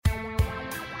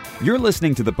You're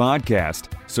listening to the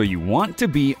podcast, So You Want to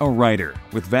Be a Writer,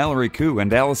 with Valerie Khoo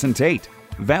and Allison Tate.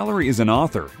 Valerie is an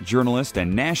author, journalist,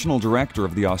 and national director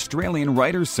of the Australian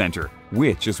Writers' Centre,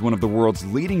 which is one of the world's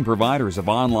leading providers of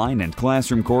online and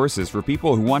classroom courses for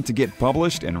people who want to get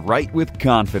published and write with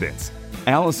confidence.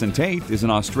 Allison Tate is an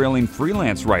Australian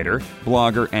freelance writer,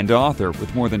 blogger, and author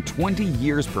with more than 20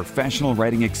 years professional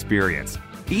writing experience.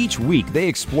 Each week, they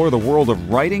explore the world of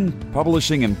writing,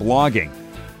 publishing, and blogging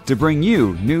to bring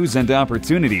you news and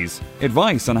opportunities,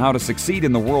 advice on how to succeed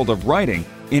in the world of writing,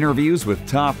 interviews with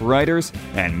top writers,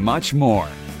 and much more.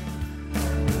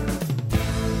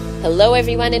 Hello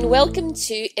everyone and welcome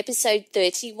to episode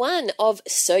 31 of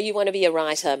So You Want to Be a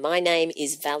Writer. My name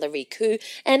is Valerie Khoo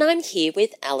and I'm here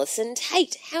with Allison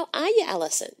Tate. How are you,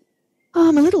 Allison? Oh,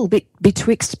 I'm a little bit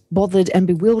betwixt bothered and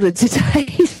bewildered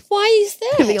today. Why is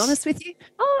that? To be honest with you.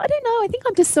 Oh, I don't know. I think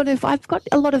I'm just I've got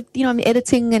a lot of, I'm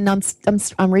editing and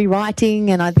I'm rewriting,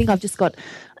 and I think I've just got,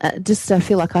 I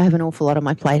feel like I have an awful lot on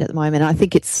my plate at the moment. I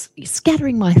think it's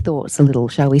scattering my thoughts a little,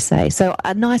 shall we say. So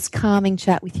a nice calming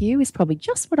chat with you is probably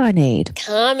just what I need.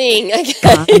 Calming, okay.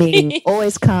 Calming,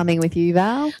 always calming with you,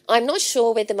 Val. I'm not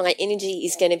sure whether my energy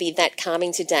is going to be that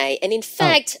calming today. And in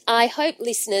fact, I hope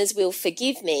listeners will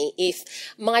forgive me if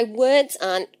my words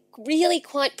aren't really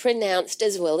quite pronounced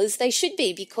as well as they should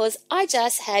be, because I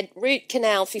just had root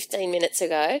canal 15 minutes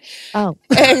ago. Oh.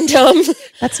 And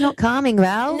that's not calming,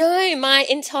 Val. No, my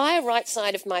entire right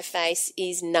side of my face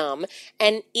is numb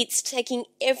and it's taking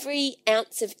every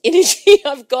ounce of energy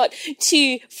I've got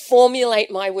to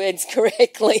formulate my words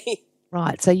correctly.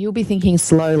 Right, so you'll be thinking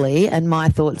slowly and my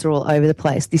thoughts are all over the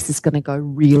place. This is going to go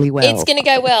really well. It's going to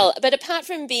go well. But apart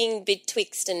from being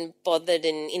betwixt and bothered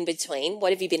and in between,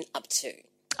 what have you been up to?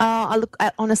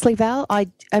 Honestly, Val,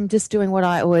 I'm just doing what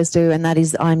I always do, and that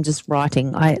is I'm just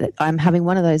writing. I'm having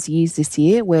one of those years this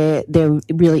year where there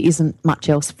really isn't much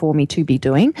else for me to be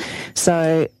doing.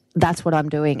 So that's what I'm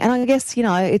doing. And I guess,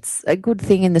 it's a good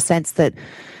thing in the sense that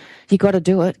you got to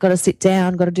do it, got to sit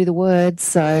down, got to do the words.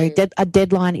 So a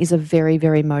deadline is a very,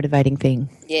 very motivating thing.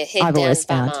 Yeah, head I've down, always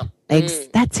bum found. up.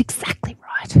 That's exactly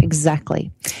right.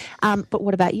 Exactly. But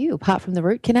what about you, apart from the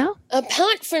root canal?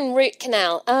 Apart from root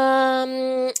canal,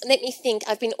 let me think.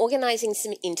 I've been organising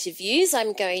some interviews.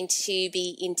 I'm going to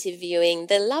be interviewing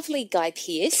the lovely Guy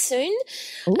Pearce soon.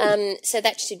 So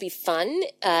that should be fun.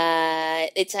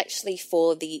 It's actually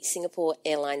for the Singapore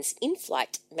Airlines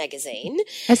In-Flight magazine.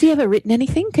 Has he ever written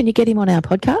anything? Can you get him on our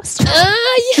podcast?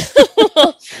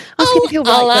 Yeah. Ask him if he'll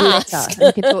write a letter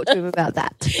and you can talk to him about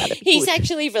that. He's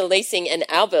actually releasing an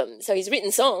album, so he's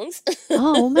written songs.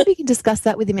 Well, maybe you can discuss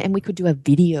that with him and we could do a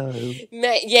video.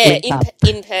 Yeah,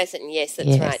 in person. Yes,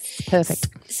 that's right. Perfect.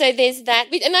 So there's that.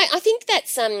 And I think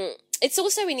that's it's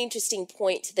also an interesting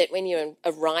point that when you're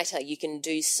a writer, you can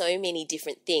do so many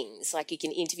different things. Like you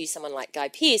can interview someone like Guy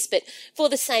Pearce, but for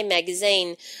the same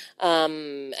magazine,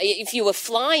 if you were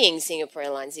flying Singapore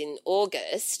Airlines in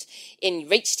August and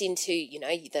reached into,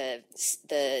 the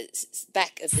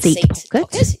back of the seat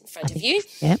pocket in front of you,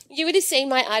 you would have seen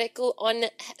my article on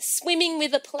swimming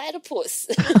with a platypus.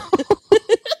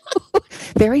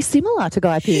 Very similar to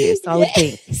Guy Pearce, I would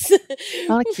think.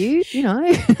 Kind of cute,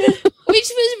 Which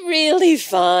was really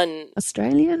fun.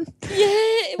 Australian?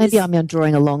 Yeah. Maybe I'm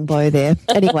drawing a long bow there.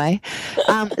 Anyway,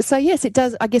 so yes, it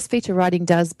does. I guess feature writing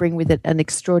does bring with it an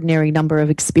extraordinary number of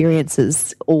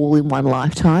experiences all in one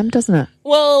lifetime, doesn't it?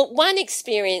 Well, one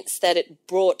experience that it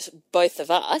brought both of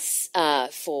us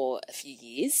for a few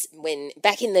years,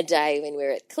 back in the day when we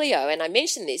were at Clio, and I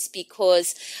mention this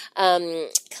because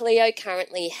Clio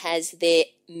currently has their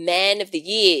Man of the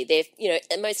Year, their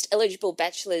most eligible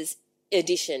bachelor's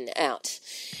edition out.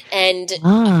 And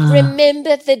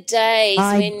remember the days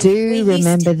when we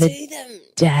used to do them.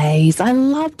 Days. I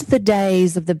loved the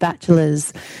days of the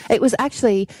bachelors. It was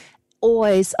actually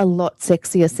always a lot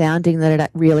sexier sounding than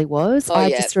it really was.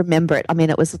 Just remember it. I mean,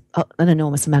 it was an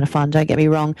enormous amount of fun, don't get me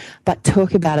wrong, but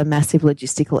talk about a massive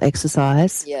logistical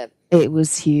exercise. Yeah. It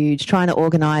was huge. Trying to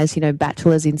organise,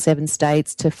 bachelors in 7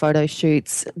 states to photo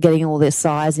shoots, getting all their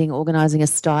sizing, organising a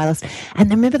stylist. And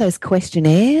remember those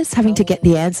questionnaires, having to get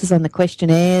the answers on the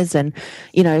questionnaires and,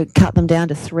 cut them down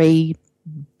to 3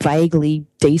 vaguely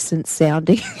decent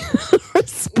sounding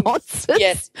responses.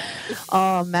 Yes.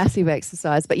 Oh, massive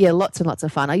exercise. But yeah, lots and lots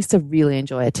of fun. I used to really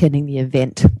enjoy attending the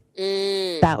event.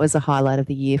 That was a highlight of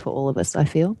the year for all of us, I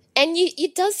feel. And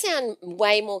it does sound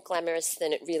way more glamorous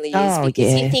than it really is,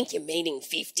 because you think you're meeting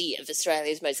 50 of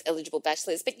Australia's most eligible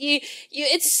bachelors, but you're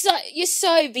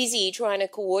so busy trying to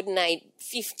coordinate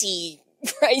 50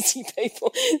 crazy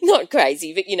people, not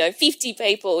crazy, but, 50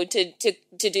 people to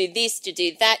do this, to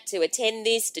do that, to attend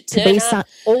this, to turn up.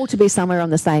 All to be somewhere on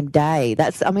the same day.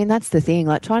 That's the thing.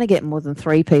 Like trying to get more than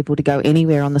 3 people to go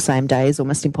anywhere on the same day is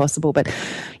almost impossible. But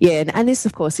yeah, and this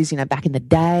of course is, back in the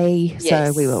day. Yes.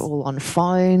 So we were all on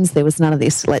phones. There was none of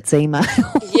this, let's email.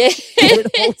 Yeah. Get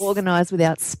it all organised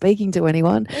without speaking to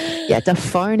anyone. You had to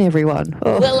phone everyone.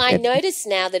 Oh, well, I notice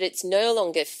now that it's no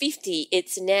longer 50,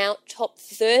 it's now top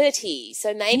 30.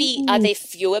 So maybe are there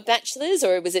fewer bachelors,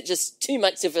 or was it just too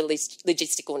much of a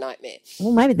logistical nightmare?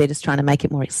 Well, maybe they're just trying to make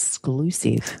it more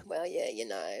exclusive. Well, yeah,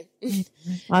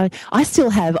 I still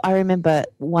have, I remember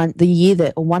one of the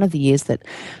years that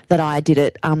I did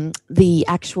it, the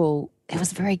actual, it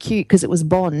was very cute because it was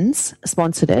Bonds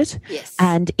sponsored it. Yes.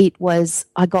 And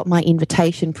I got my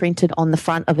invitation printed on the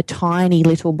front of a tiny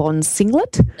little Bonds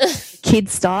singlet, kid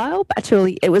style.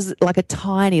 Actually, it was like a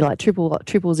tiny, like 000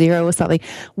 or something,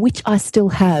 which I still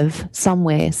have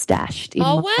somewhere stashed.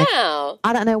 Wow.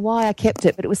 I don't know why I kept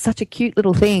it, but it was such a cute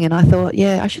little thing. And I thought,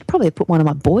 I should probably put one of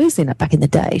my boys in it back in the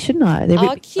day, shouldn't I?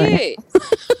 Oh, cute.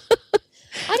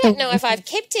 I don't know if I've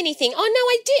kept anything. Oh,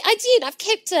 no, I did. I've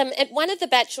kept, at one of the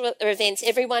bachelor events,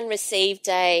 everyone received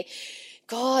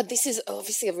this is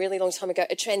obviously a really long time ago,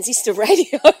 a transistor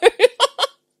radio.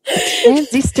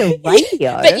 Transistor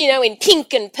radio? But, in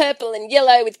pink and purple and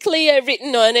yellow with Clio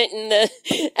written on it.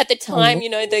 And at the time,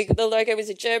 the logo was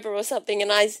a Gerber or something.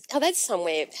 And that's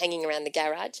somewhere hanging around the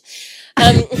garage.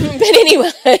 But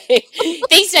anyway,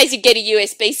 these days you get a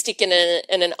USB stick and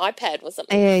an iPad or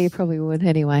something. Yeah, you probably would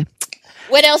anyway.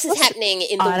 What else is happening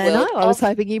in the world? I don't know. I was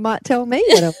hoping you might tell me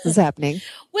what else is happening.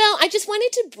 Well, I just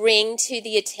wanted to bring to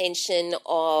the attention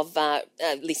of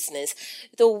listeners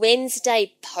the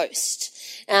Wednesday Post.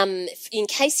 In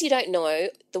case you don't know,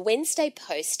 the Wednesday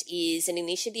Post is an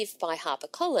initiative by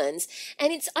HarperCollins,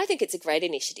 and I think it's a great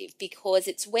initiative because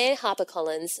it's where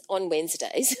HarperCollins on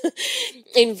Wednesdays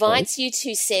invites you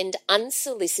to send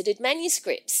unsolicited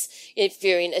manuscripts if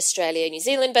you're in Australia, New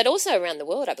Zealand, but also around the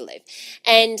world, I believe.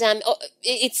 And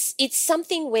it's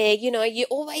something where, you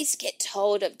always get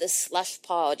told of the slush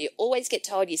pile. You always get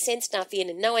told you send stuff in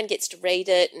and no one gets to read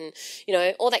it and,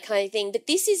 all that kind of thing. But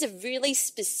this is a really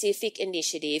specific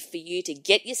initiative for you to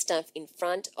get your stuff in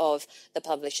front of the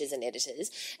publishers and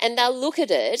editors, and they'll look at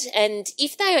it, and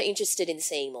if they are interested in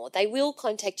seeing more, they will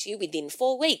contact you within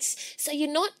 4 weeks. So you're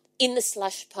not in the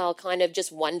slush pile kind of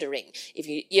just wondering if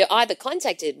you're either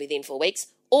contacted within 4 weeks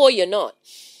or you're not.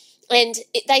 And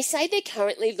they say they're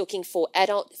currently looking for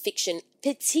adult fiction,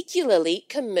 particularly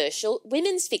commercial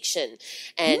women's fiction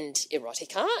and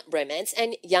erotica, romance,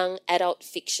 and young adult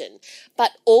fiction.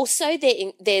 But also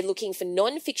they're looking for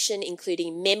non-fiction,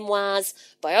 including memoirs,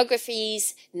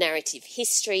 biographies, narrative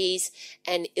histories,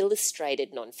 and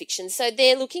illustrated non-fiction. So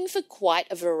they're looking for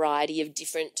quite a variety of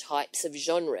different types of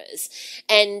genres.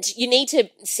 And you need to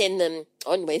send them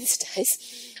on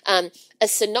Wednesdays a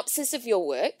synopsis of your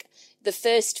work, the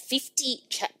first 50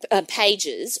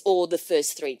 pages or the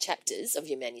first 3 chapters of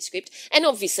your manuscript, and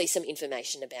obviously some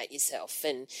information about yourself.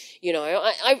 And,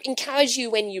 I encourage you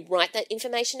when you write that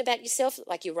information about yourself,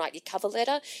 like you write your cover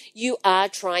letter, you are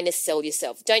trying to sell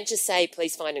yourself. Don't just say,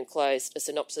 please find enclosed a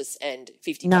synopsis and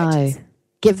 50 pages. No.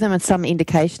 Give them some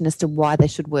indication as to why they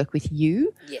should work with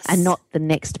you, yes, and not the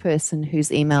next person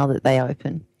whose email that they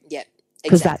open. Yeah.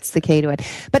 Because that's the key to it.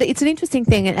 But it's an interesting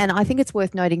thing, and I think it's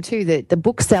worth noting too that the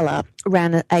bookseller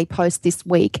ran a post this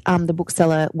week, the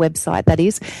bookseller website that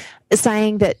is,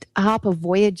 saying that Harper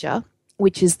Voyager,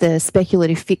 which is the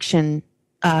speculative fiction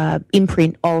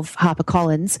imprint of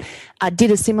HarperCollins, did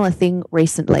a similar thing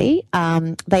recently.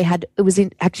 It was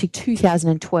in actually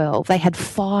 2012. They had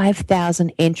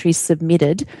 5,000 entries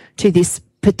submitted to this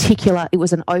particular. It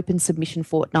was an open submission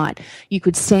fortnight. You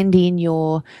could send in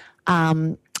your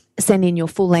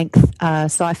full-length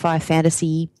sci-fi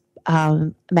fantasy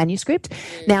manuscript.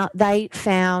 Now, they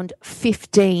found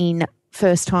 15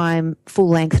 first-time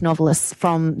full-length novelists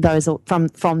from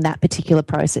that particular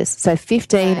process. So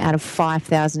 15 out of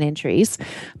 5,000 entries,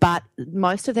 but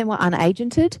most of them were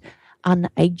unagented,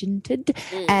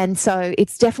 and so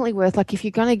it's definitely worth, like, if you're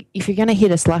gonna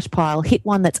hit a slush pile, hit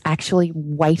one that's actually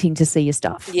waiting to see your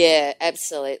stuff. Yeah,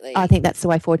 absolutely. I think that's the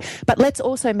way forward. But let's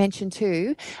also mention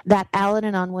too that Allen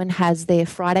and Unwin has their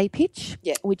Friday pitch,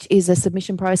 which is a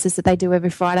submission process that they do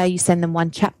every Friday. You send them one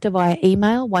chapter via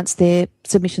email once their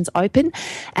submission's open,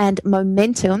 and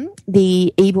Momentum,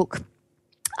 the ebook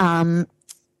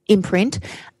imprint,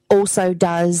 also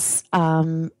does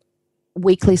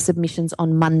weekly submissions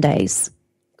on Mondays.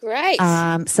 Great.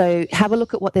 So have a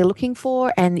look at what they're looking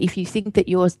for, and if you think that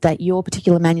your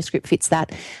particular manuscript fits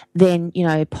that, then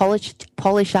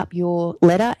polish up your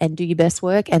letter and do your best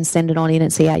work and send it on in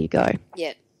and see how you go.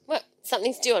 Yeah. Well,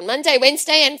 something to do on Monday,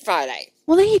 Wednesday, and Friday.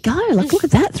 Well, there you go. Look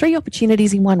at that. 3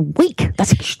 opportunities in 1 week.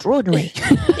 That's extraordinary.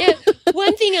 Yeah.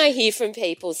 One thing I hear from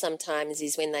people sometimes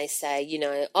is when they say,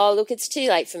 oh, look, it's too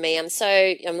late for me.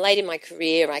 I'm late in my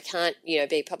career. I can't, be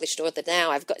a published author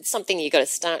now. I've got something you've got to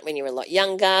start when you're a lot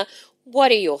younger.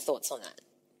 What are your thoughts on that?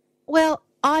 Well,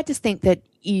 I just think that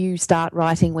you start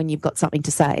writing when you've got something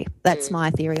to say. That's my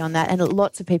theory on that. And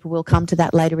lots of people will come to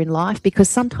that later in life because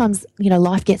sometimes,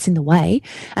 life gets in the way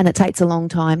and it takes a long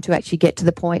time to actually get to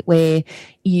the point where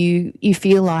you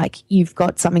feel like you've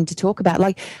got something to talk about.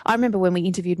 Like I remember when we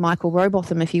interviewed Michael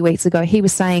Robotham a few weeks ago, he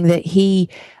was saying that he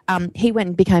went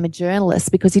and became a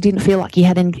journalist because he didn't feel like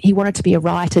he wanted to be a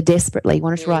writer desperately. He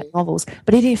wanted to write novels,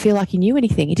 but he didn't feel like he knew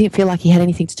anything. He didn't feel like he had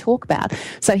anything to talk about.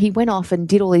 So he went off and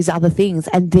did all these other things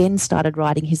and then started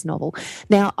writing his novel.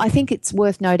 Now, I think it's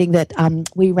worth noting that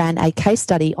we ran a case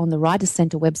study on the Writers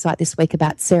Centre website this week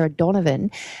about Sarah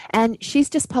Donovan, and she's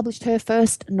just published her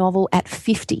first novel at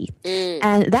 50.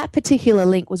 And that particular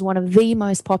link was one of the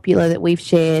most popular that we've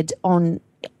shared on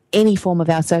any form of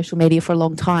our social media for a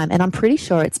long time. And I'm pretty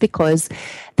sure it's because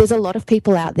there's a lot of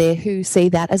people out there who see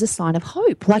that as a sign of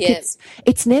hope. Like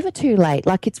it's never too late.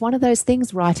 Like it's one of those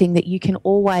things, writing, that you can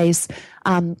always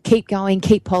keep going,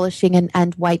 keep polishing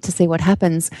and wait to see what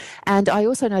happens. And I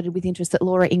also noted with interest that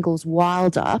Laura Ingalls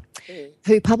Wilder,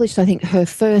 who published, I think, her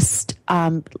first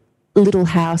Little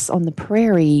House on the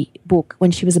Prairie book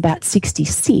when she was about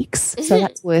 66, so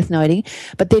that's worth noting.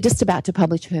 But they're just about to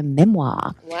publish her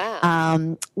memoir.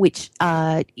 Wow. Which,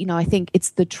 I think it's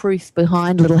the truth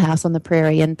behind Little House on the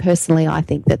Prairie, and personally I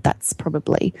think that that's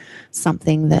probably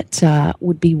something that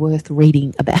would be worth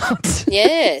reading about.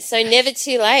 Yeah, so never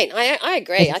too late. I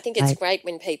agree. I think it's great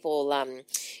when people,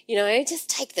 just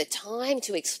take the time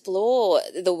to explore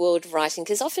the world of writing,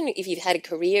 because often if you've had a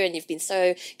career and you've been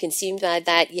so consumed by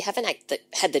that, you haven't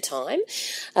had the time.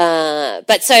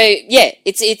 But so, yeah,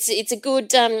 it's a good,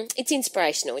 it's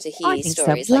inspirational to hear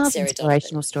stories like Sarah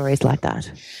inspirational stories like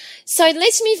that. So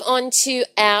let's move on to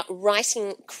our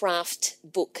writing craft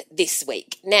book this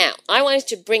week. Now, I wanted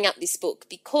to bring up this book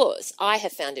because I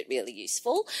have found it really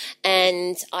useful,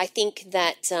 and I think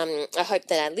that I hope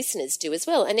that our listeners do as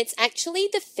well. And it's actually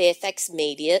the Fairfax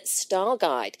Media Style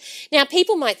Guide. Now,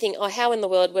 people might think, oh, how in the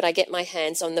world would I get my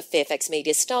hands on the Fairfax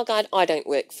Media Style Guide? I don't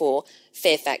work for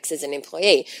Fairfax as an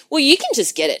employee. Well, you can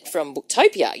just get it from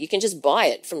Booktopia. You can just buy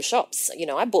it from shops.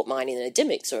 I bought mine in a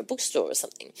Dymocks or a bookstore or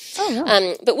something. Oh,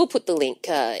 right. But we'll put the link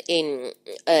in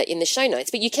the show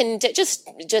notes. But you can just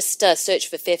search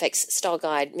for Fairfax Style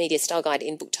Guide, Media Style Guide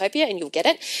in Booktopia, and you'll get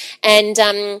it.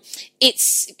 And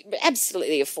it's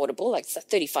absolutely affordable, like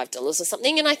 $35 or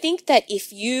something. And I think that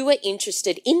if you are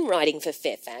interested in writing for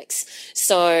Fairfax,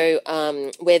 so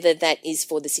whether that is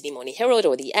for the Sydney Morning Herald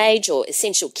or the Age or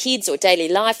Essential Kids or Daily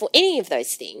Life or any of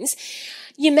those things,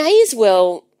 you may as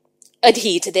well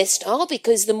adhere to their style,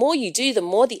 because the more you do, the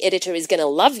more the editor is going to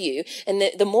love you, and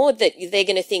the more that they're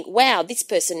going to think, wow, this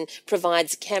person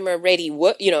provides camera-ready,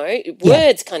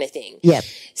 words kind of thing. Yeah.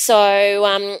 So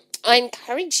I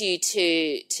encourage you to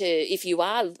if you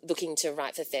are looking to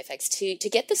write for Fairfax, to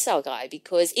get the Style Guide,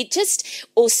 because it just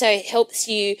also helps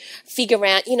you figure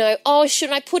out,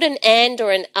 should I put an and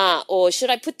or an or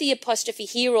should I put the apostrophe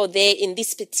here or there in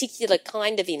this particular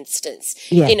kind of instance?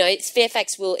 Yeah.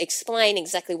 Fairfax will explain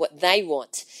exactly what they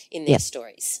want in their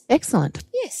stories. Excellent.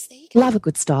 Yes, there you go. Love a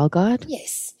good style guide.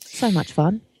 Yes. So much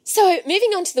fun. So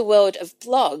moving on to the world of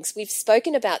blogs, we've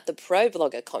spoken about the Pro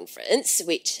Blogger Conference,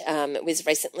 which was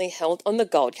recently held on the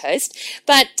Gold Coast,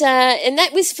 and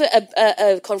that was for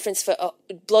a conference for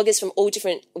bloggers from all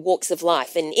different walks of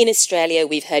life. And in Australia,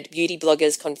 we've had beauty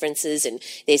bloggers conferences, and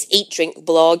there's Eat Drink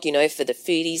Blog, for the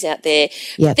foodies out there.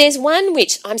 Yep. There's one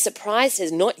which I'm surprised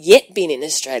has not yet been in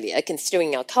Australia,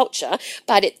 considering our culture,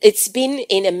 but it's been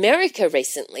in America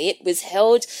recently. It was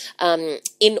held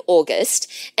in August,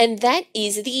 and that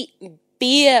is the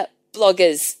Beer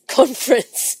Bloggers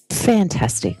Conference.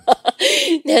 Fantastic.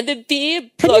 Now, the Beer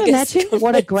Bloggers Can you imagine Conference,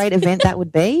 what a great event that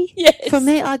would be? Yes. For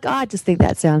me, I just think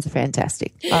that sounds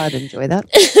fantastic. I'd enjoy that.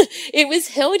 It was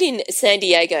held in San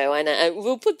Diego, and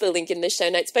we'll put the link in the show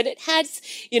notes, but it has,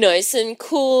 some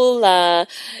cool, items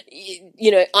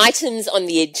on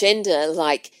the agenda,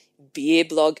 like beer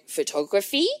blog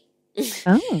photography.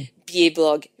 Oh. Beer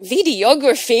blog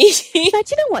videography. Now, do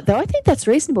you know what, though? I think that's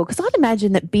reasonable, because I'd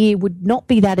imagine that beer would not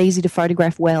be that easy to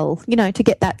photograph well, to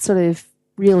get that sort of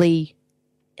really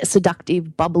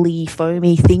seductive, bubbly,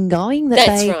 foamy thing going.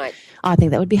 That's right. I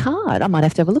think that would be hard. I might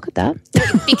have to have a look at that.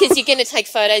 Because you're going to take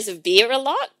photos of beer a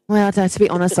lot? Well, to be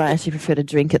honest, I actually prefer to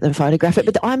drink it than photograph it.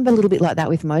 But I'm a little bit like that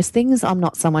with most things. I'm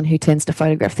not someone who tends to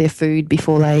photograph their food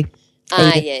before they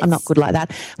eat it. Yes. I'm not good like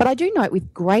that. But I do note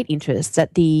with great interest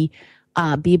that the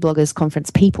Beer Bloggers Conference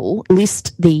people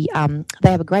list they have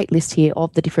a great list here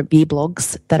of the different beer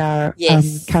blogs that are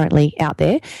currently out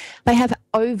there. They have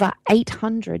over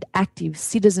 800 active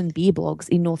citizen beer blogs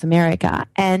in North America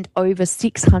and over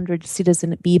 600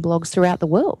 citizen beer blogs throughout the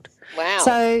world. Wow.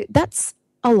 So that's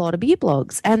a lot of beer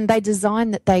blogs, and they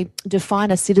define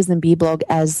a citizen beer blog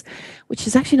as, which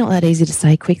is actually not that easy to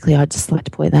say quickly, I'd just like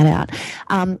to point that out,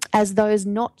 as those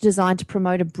not designed to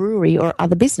promote a brewery or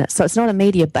other business. So it's not a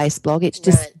media-based blog, it's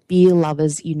just Beer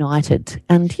Lovers United.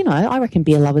 And, I reckon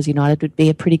Beer Lovers United would be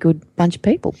a pretty good bunch of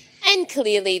people. And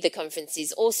clearly the conference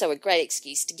is also a great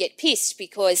excuse to get pissed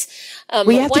because...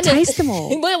 we have to taste them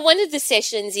all. Well, one of the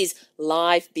sessions is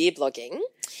live beer blogging.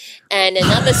 And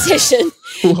another session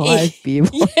live beer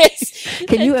blogging. Yes.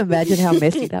 Can you imagine how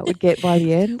messy that would get by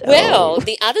the end? Well,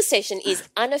 the other session is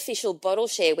unofficial bottle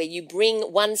share, where you bring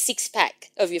 1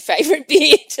 6-pack of your favourite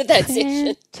beer to that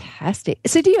session. Fantastic.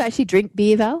 So do you actually drink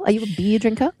beer, Val? Are you a beer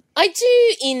drinker? I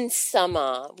do in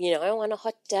summer, on a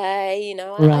hot day,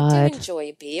 I do enjoy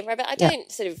a beer, but I don't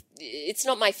it's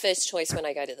not my first choice when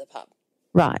I go to the pub.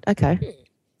 Right, okay.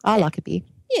 I like a beer.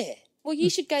 Yeah. Well,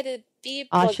 you should go to the Beer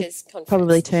Bloggers Conference.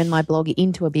 Probably turn my blog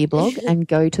into a beer blog and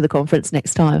go to the conference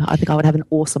next time. I think I would have an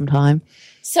awesome time.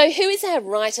 So who is our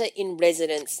writer in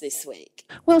residence this week?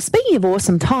 Well, speaking of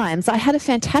awesome times, I had a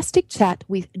fantastic chat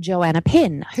with Joanna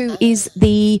Penn, who is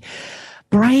the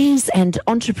brains and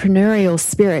entrepreneurial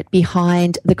spirit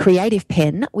behind The Creative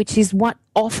Pen, which is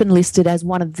often listed as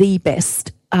one of the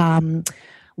best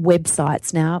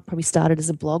websites now. It probably started as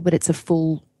a blog, but it's a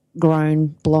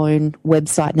blown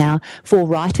website now for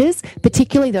writers,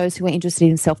 particularly those who are interested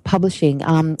in self-publishing.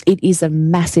 It is a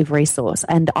massive resource,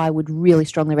 and I would really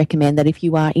strongly recommend that if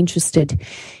you are interested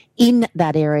in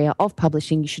that area of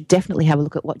publishing, you should definitely have a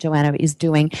look at what Joanna is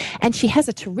doing. And she has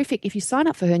if you sign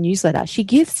up for her newsletter, she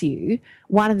gives you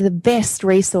one of the best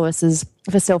resources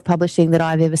for self-publishing that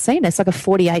I've ever seen. It's like a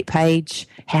 48-page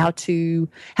how to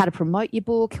promote your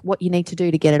book, what you need to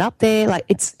do to get it up there. Like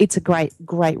it's a great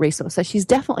resource. So she's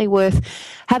definitely worth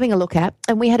having a look at.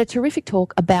 And we had a terrific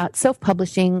talk about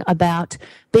self-publishing, about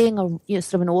being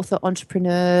sort of an author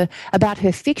entrepreneur, about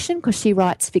her fiction, because she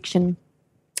writes fiction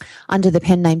under the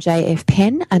pen name JF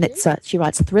Penn, and she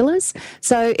writes thrillers.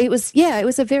 So it was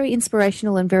a very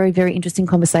inspirational and very, very interesting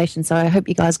conversation. So I hope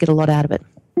you guys get a lot out of it.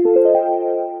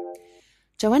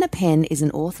 Joanna Penn is an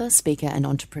author, speaker and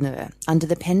entrepreneur. Under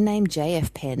the pen name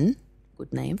JF Penn,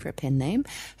 good name for a pen name,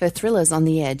 her thrillers On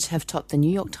the Edge have topped the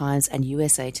New York Times and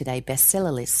USA Today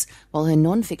bestseller lists, while her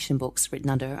non-fiction books,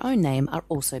 written under her own name, are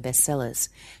also bestsellers.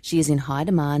 She is in high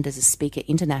demand as a speaker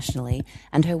internationally,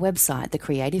 and her website, The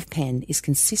Creative Pen, is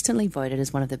consistently voted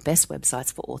as one of the best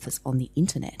websites for authors on the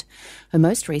internet. Her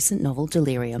most recent novel,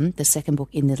 Delirium, the second book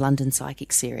in the London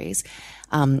Psychic series,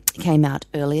 came out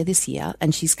earlier this year,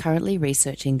 and she's currently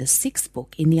researching the 6th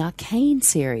book in the Arcane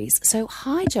series. So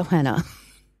hi, Joanna.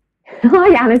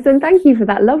 Hi, Alison. Thank you for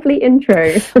that lovely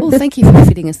intro. Well, thank you for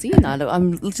fitting us in.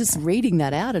 I'm just reading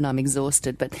that out and I'm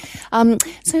exhausted. But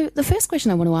so the first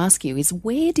question I want to ask you is,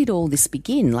 where did all this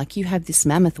begin? Like, you have this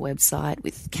mammoth website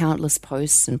with countless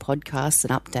posts and podcasts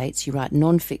and updates. You write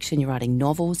non-fiction, you're writing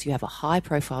novels, you have a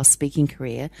high-profile speaking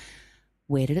career.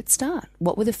 Where did it start?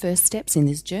 What were the first steps in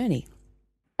this journey?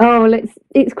 Oh,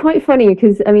 it's quite funny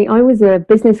because, I was a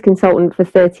business consultant for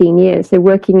 13 years, so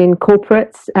working in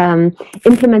corporates,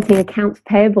 implementing accounts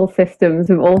payable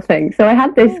systems of all things. So I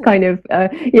had this kind of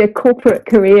corporate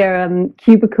career,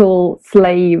 cubicle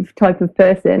slave type of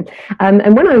person.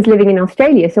 And when I was living in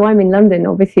Australia, so I'm in London,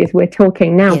 obviously, as we're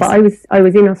talking now, but I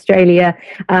was in Australia.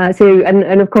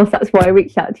 And of course, that's why I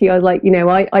reached out to you. I was like,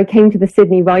 I came to the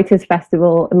Sydney Writers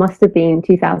Festival. It must have been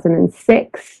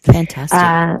 2006.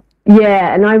 Fantastic.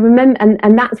 Yeah, and I remember,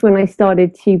 and that's when I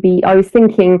started I was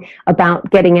thinking about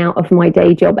getting out of my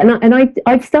day job. And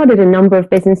I've started a number of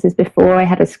businesses before. I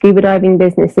had a scuba diving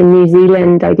business in New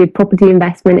Zealand. I did property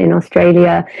investment in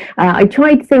Australia. I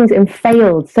tried things and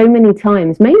failed so many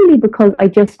times, mainly because I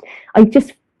just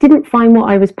didn't find what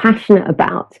I was passionate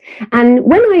about. And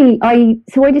when I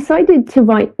decided to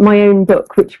write my own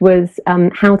book, which was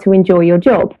How to Enjoy Your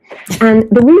Job. And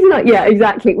the reason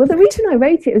the reason I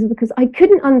wrote it was because I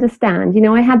couldn't understand,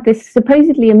 I had this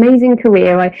supposedly amazing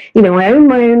career. I owned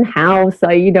my own house.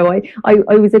 I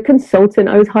was a consultant.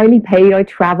 I was highly paid. I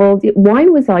traveled. Why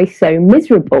was I so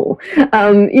miserable?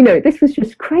 This was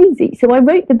just crazy. So I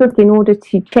wrote the book in order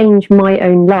to change my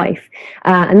own life.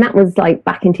 And that was like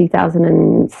back in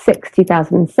 2006,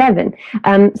 2007.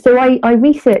 So I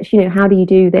researched, how do you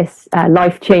do this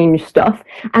life change stuff?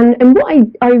 And what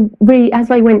I really,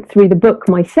 as I went through the book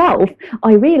myself,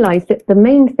 I realized that the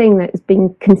main thing that has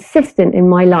been consistent in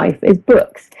my life is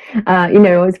books. I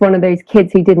was one of those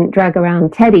kids who didn't drag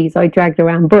around teddies. I dragged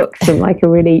around books from like a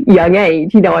really young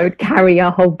age. I would carry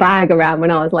a whole bag around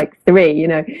when I was like 3,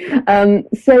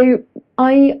 So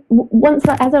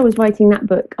as I was writing that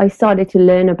book, I started to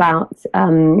learn about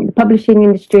the publishing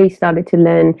industry,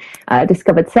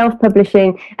 discovered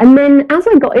self-publishing. And then as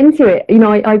I got into it,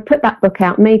 I put that book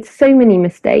out, made so many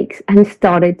mistakes, and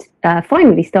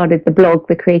finally started the blog,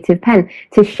 The Creative Pen,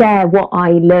 to share what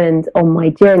I learned on my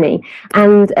journey.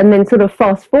 And then sort of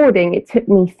fast forwarding, it took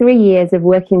me 3 years of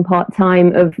working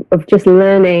part-time, of just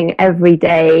learning every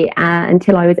day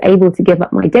until I was able to give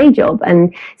up my day job.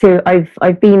 And so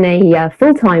I've been a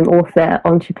full-time author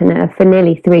entrepreneur for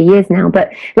nearly 3 years now.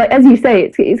 But like as you say,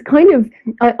 it's kind of,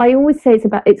 I always say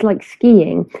it's like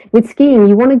skiing. With skiing,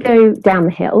 you want to go down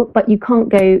the hill, but you can't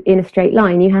go in a straight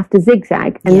line. You have to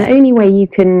zigzag, and the only way you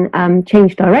can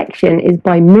change direction is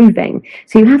by moving.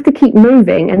 So you have to keep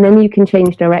moving, and then you can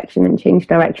change direction and change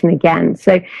direction again.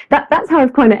 So that's how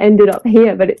I've kind of ended up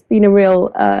here. But it's been a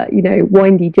real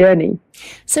windy journey.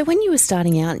 So when you were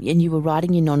starting out and you were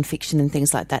writing your non-fiction and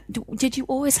things like that, did you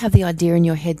always have the idea in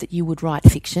your head that you would write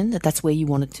fiction, that's where you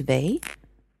wanted to be?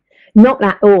 Not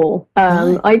at all.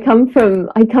 I come from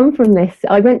this.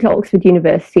 I went to Oxford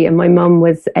University, and my mum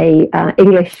was a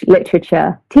English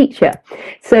literature teacher.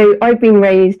 So I've been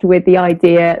raised with the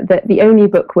idea that the only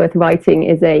book worth writing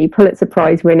is a Pulitzer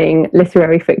Prize winning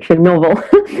literary fiction novel.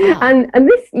 and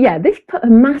this put a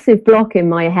massive block in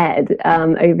my head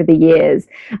over the years,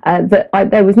 that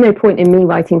there was no point in me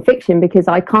writing fiction because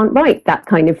I can't write that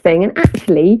kind of thing. And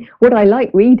actually, what I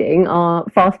like reading are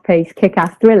fast-paced,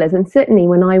 kick-ass thrillers. And certainly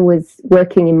when I was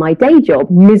working in my day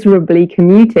job, miserably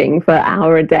commuting for an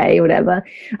hour a day or whatever,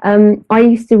 I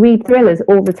used to read thrillers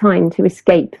all the time to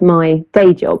escape my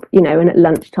day job, and at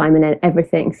lunchtime and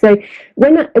everything. So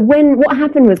when what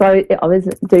happened was I was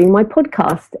doing my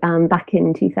podcast back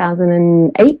in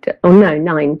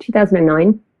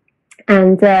 2009.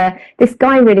 And this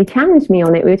guy really challenged me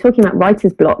on it. We were talking about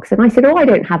writer's blocks, and I said, I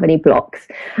don't have any blocks.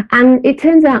 And it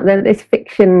turns out that this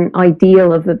fiction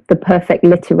ideal of the perfect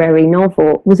literary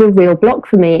novel was a real block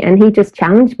for me, and he just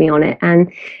challenged me on it.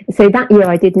 And so that year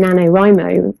I did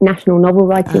NaNoWriMo, National Novel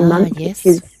Writing Month,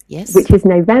 which is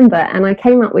November, and I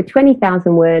came up with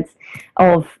 20,000 words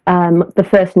of the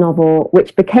first novel,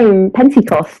 which became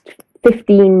Pentecost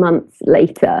 15 months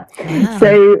later. Wow.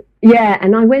 So yeah,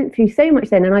 and I went through so much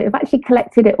then, and I've actually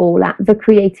collected it all at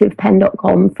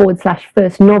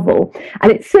thecreativepen.com/first novel.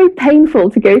 And it's so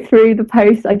painful to go through the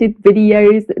posts. I did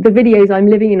videos. I'm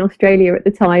living in Australia at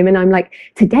the time, and I'm like,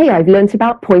 today I've learnt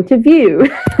about point of view.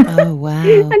 Oh, wow.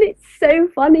 And it's so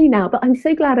funny now, but I'm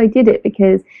so glad I did it,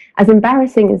 because as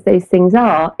embarrassing as those things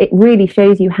are, it really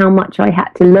shows you how much I had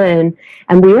to learn.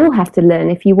 And we all have to learn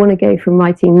if you want to go from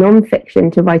writing non-fiction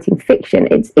to writing fiction.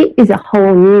 It is a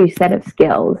whole new set of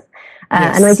skills.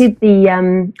 Yes. And I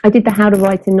did the How to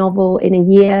Write a Novel in a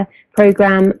Year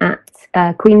program at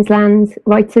Queensland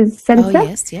Writers Centre. Oh,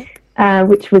 yes, yeah.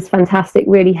 Which was fantastic,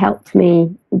 really helped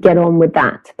me get on with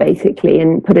that, basically,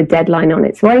 and put a deadline on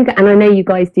it. So and I know you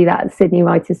guys do that at Sydney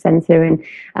Writers Centre and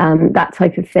that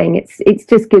type of thing. It's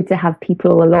just good to have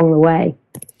people along the way.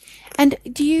 And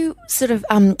do you sort of,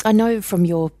 I know from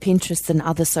your Pinterest and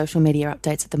other social media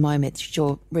updates at the moment,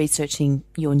 you're researching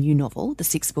your new novel, the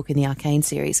 6th book in the Arcane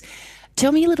series.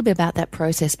 Tell me a little bit about that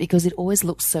process, because it always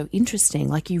looks so interesting.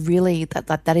 Like you really,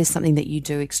 that is something that you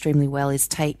do extremely well, is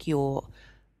take your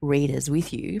readers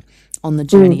with you on the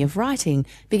journey of writing,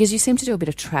 because you seem to do a bit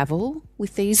of travel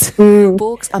with these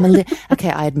books. Okay,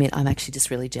 I admit I'm actually just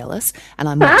really jealous, and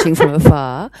I'm watching from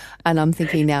afar, and I'm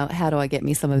thinking now, how do I get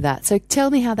me some of that? So tell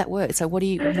me how that works. So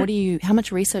how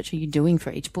much research are you doing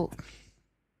for each book?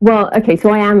 Well, okay,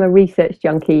 so I am a research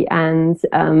junkie, and so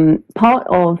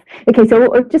I'll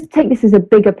just take this as a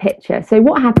bigger picture. So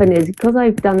what happened is, because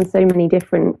I've done so many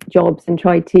different jobs and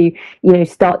tried to,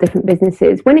 start different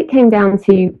businesses, when it came down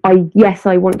to, I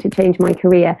want to change my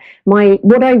career,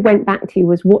 what I went back to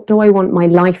was, what do I want my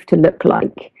life to look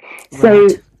like? Right. So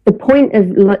the point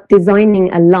of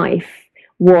designing a life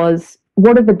was,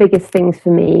 what are the biggest things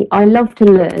for me? I love to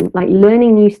learn. Like,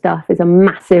 learning new stuff is a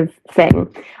massive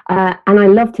thing. And I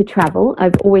love to travel.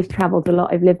 I've always traveled a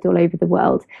lot. I've lived all over the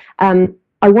world.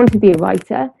 I want to be a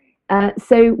writer.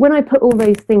 So when I put all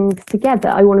those things together,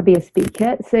 I want to be a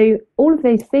speaker. So all of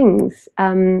those things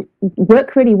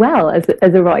work really well as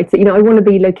a writer. You know, I want to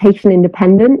be location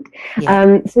independent.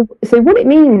 Yeah. So what it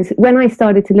means when I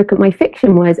started to look at my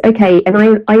fiction was, okay, and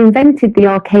I invented the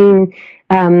Arcane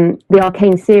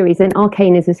series, and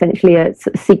Arcane is essentially a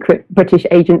secret British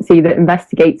agency that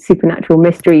investigates supernatural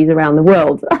mysteries around the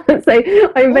world. So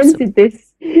I invented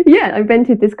this. Yeah, I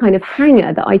invented this kind of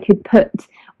hanger that I could put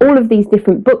all of these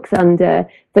different books under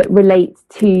that relate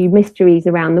to mysteries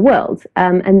around the world.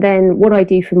 And then what I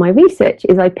do for my research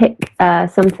is I pick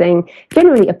something,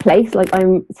 generally a place, like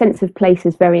sense of place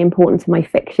is very important to my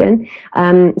fiction.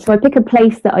 So I pick a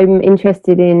place that I'm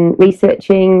interested in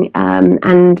researching,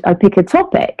 and I pick a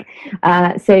topic.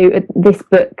 So this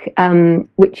book,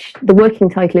 which the working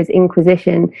title is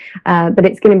Inquisition, but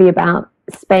it's going to be about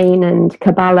Spain and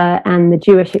Kabbalah and the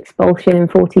Jewish expulsion in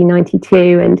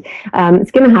 1492, and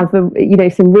it's going to have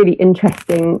some really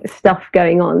interesting stuff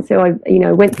going on. So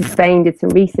I went to Spain, did some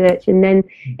research, and then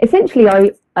essentially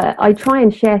I try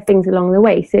and share things along the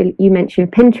way. So you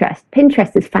mentioned Pinterest.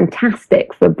 Pinterest is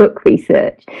fantastic for book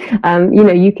research.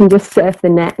 You can just surf the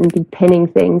net and be pinning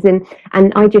things, and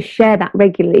I just share that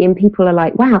regularly, and people are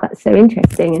like, wow, that's so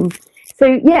interesting. And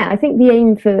so, yeah, I think the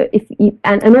aim for,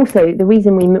 and also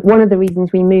one of the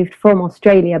reasons we moved from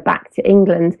Australia back to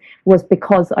England was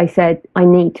because I said, I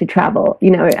need to travel,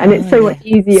 and it's so much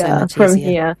easier from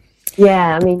here.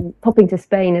 Yeah, I mean, popping to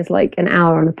Spain is like an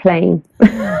hour on a plane.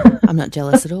 I'm not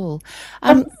jealous at all.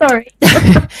 I'm sorry.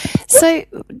 So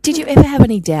did you ever have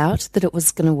any doubt that it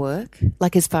was going to work?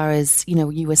 Like, as far as,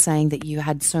 you were saying that you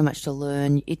had so much to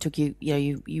learn. It took you,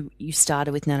 you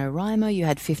started with NaNoWriMo, you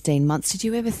had 15 months. Did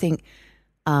you ever think,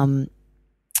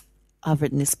 I've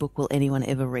written this book, will anyone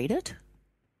ever read it?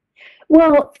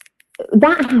 Well,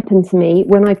 that happened to me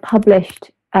when I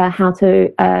published How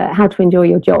to Enjoy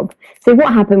Your Job. So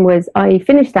what happened was, I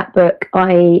finished that book.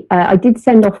 I did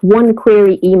send off one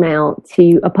query email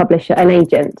to a publisher, an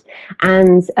agent,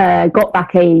 and got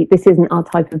back this isn't our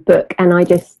type of book. And I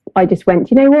just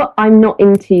went, you know what? I'm not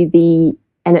into the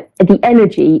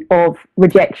energy of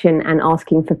rejection and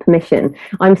asking for permission.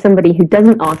 I'm somebody who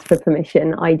doesn't ask for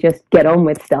permission. I just get on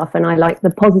with stuff, and I like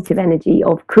the positive energy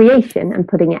of creation and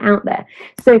putting it out there.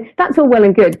 So that's all well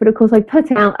and good, but of course I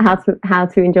put out How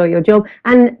to Enjoy Your Job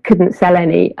and couldn't sell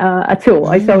any at all.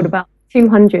 I sold about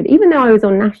 200, even though I was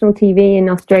on national TV in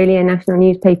Australia, national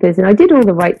newspapers, and I did all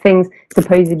the right things,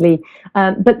 supposedly.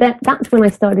 But that's when I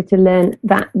started to learn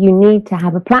that you need to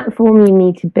have a platform, you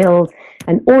need to build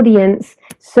an audience.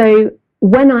 So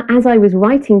as I was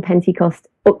writing Pentecost,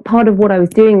 part of what I was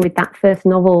doing with that first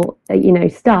novel,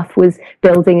 stuff was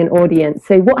building an audience.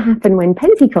 So what happened when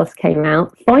Pentecost came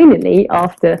out, finally,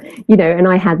 after, and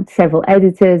I had several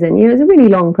editors, and, it was a really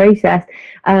long process.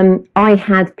 I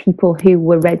had people who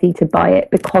were ready to buy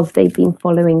it because they'd been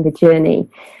following the journey.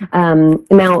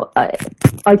 Now,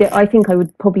 I think I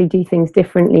would probably do things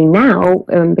differently now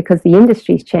because the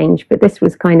industry's changed, but this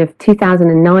was kind of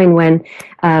 2009 when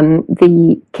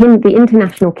the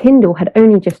international Kindle had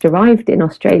only just arrived in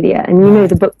Australia, and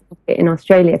the book market in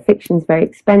Australia, fiction's very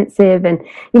expensive, and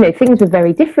things were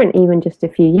very different even just a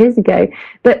few years ago.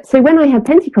 But so when I had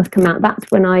Pentecost come out, that's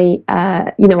when I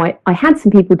had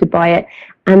some people to buy it,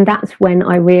 and that's when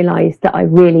I realized that I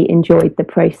really enjoyed the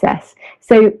process.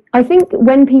 So I think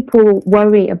when people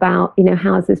worry about,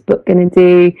 how's this book going to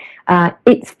do,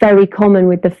 it's very common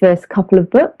with the first couple of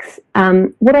books.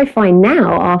 What I find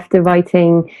now after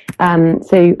writing,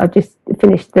 so I've just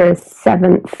finished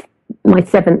my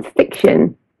seventh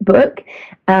fiction book.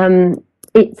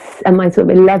 It's my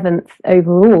sort of 11th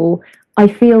overall. I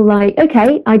feel like,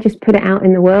 okay, I just put it out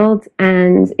in the world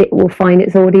and it will find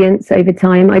its audience over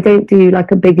time. I don't do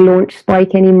like a big launch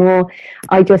spike anymore.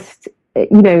 I just,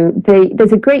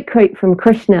 there's a great quote from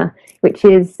Krishna, which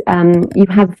is, you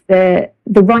have the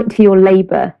right to your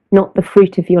labor, not the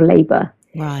fruit of your labor.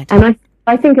 Right. And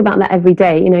I think about that every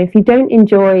day. If you don't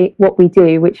enjoy what we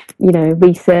do, which,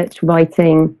 research,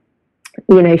 writing,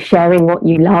 sharing what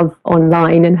you love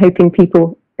online and hoping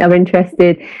people are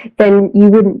interested, then you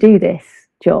wouldn't do this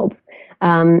job.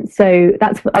 So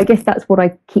I guess that's what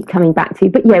I keep coming back to.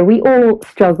 But yeah, we all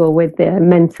struggle with the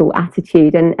mental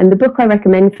attitude. And the book I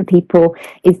recommend for people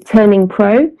is Turning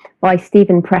Pro by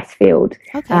Stephen Pressfield.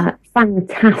 Okay.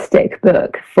 Fantastic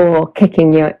book for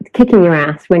kicking your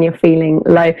ass when you're feeling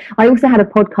low. I also had a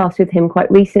podcast with him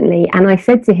quite recently, and I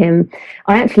said to him,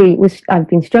 I've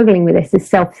been struggling with this, is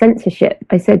self-censorship.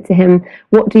 I said to him,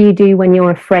 what do you do when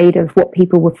you're afraid of what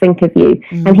people will think of you?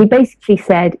 And he basically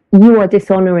said, you are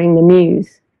dishonoring the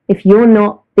muse. If you're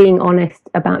not being honest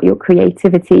about your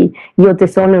creativity, you're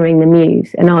dishonoring the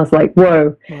muse. And I was like,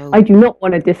 whoa, I do not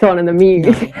want to dishonor the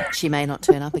muse. No, she may not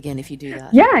turn up again if you do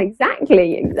that. Yeah,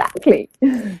 exactly.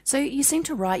 So you seem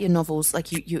to write your novels, like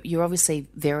you're obviously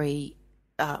very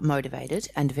motivated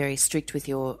and very strict with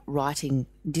your writing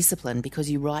discipline,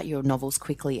 because you write your novels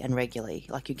quickly and regularly,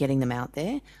 like you're getting them out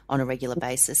there on a regular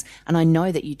basis. And I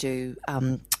know that you do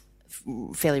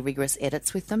fairly rigorous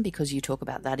edits with them, because you talk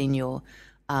about that in your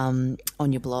on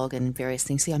your blog and various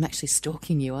things. See, I'm actually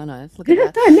stalking you, aren't I? Look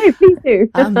at that. No, please do.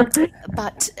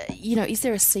 But, is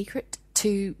there a secret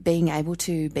to being able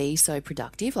to be so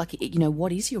productive? Like,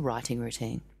 what is your writing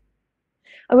routine?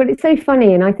 Oh, well, it's so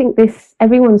funny, and I think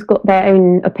everyone's got their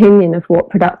own opinion of what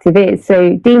productive is.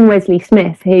 So Dean Wesley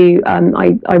Smith, who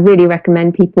I really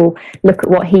recommend people look at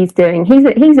what he's doing. He's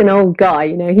an old guy,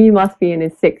 he must be in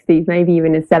his 60s, maybe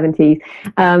even his 70s,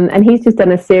 and he's just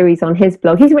done a series on his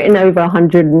blog. He's written over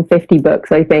 150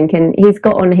 books, I think, and he's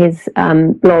got on his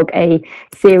blog a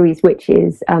series which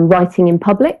is Writing in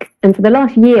Public. And for the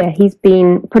last year, he's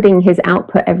been putting his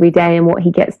output every day and what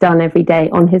he gets done every day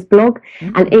on his blog.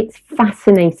 And it's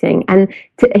fascinating. And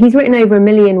he's written over 1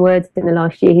 million words in the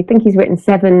last year. I think he's written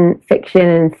 7 fiction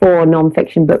and 4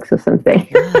 non-fiction books or something.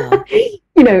 Wow.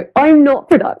 I'm not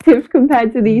productive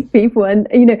compared to these people. And,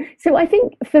 so I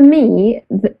think for me,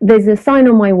 there's a sign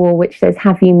on my wall which says,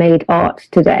 have you made art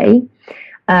today?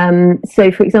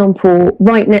 So, for example,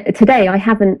 today I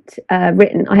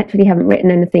actually haven't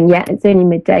written anything yet. It's only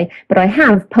midday, but I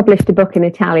have published a book in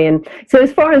Italian. So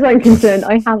as far as I'm concerned,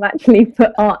 I have actually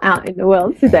put art out in the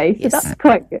world today. So that's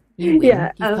quite good. You win.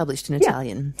 Yeah, you've published in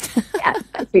Italian. Yeah,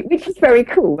 exactly, which is very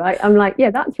cool, right? I'm like, yeah,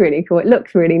 that's really cool. It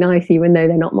looks really nice, even though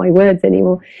they're not my words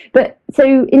anymore. But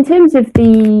so in terms of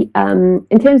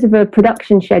a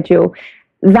production schedule,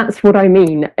 that's what I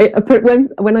mean.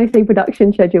 When I say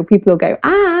production schedule, people will go,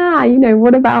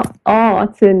 what about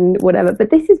art and whatever? But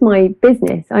this is my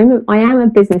business. I am a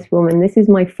businesswoman. This is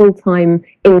my full-time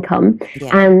income.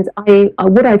 Yeah. And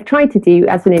what I've tried to do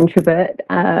as an introvert,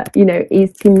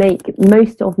 is to make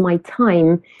most of my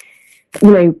time,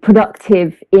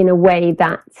 productive in a way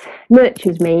that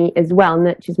nurtures me as well,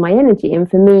 nurtures my energy. And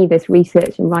for me, this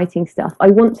research and writing stuff,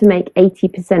 I want to make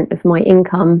 80% of my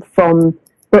income from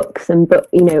books and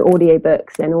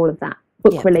audiobooks and all of that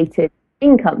book-related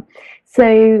income.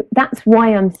 So that's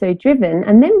why I'm so driven.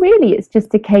 And then really it's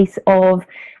just a case of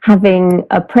having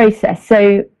a process.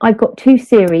 So I've got 2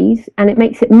 series, and it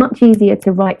makes it much easier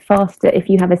to write faster if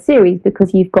you have a series,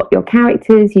 because you've got your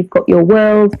characters, you've got your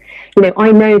world.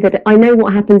 I know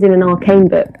what happens in an arcane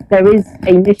book. There is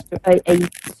a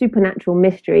supernatural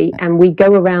mystery, and we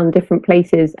go around different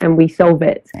places and we solve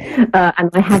it. And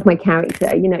I have my character,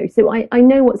 so I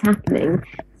know what's happening.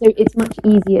 So it's much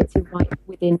easier to write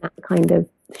within that kind of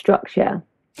structure.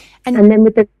 And then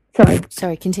with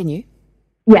sorry, continue.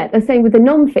 Yeah, the same with the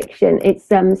non-fiction. It's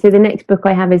so the next book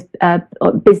I have is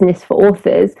Business for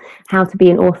Authors, How to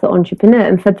Be an Author Entrepreneur.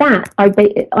 And for that,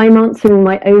 I'm answering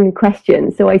my own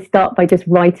questions. So I start by just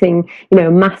writing,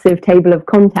 a massive table of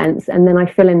contents, and then I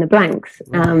fill in the blanks.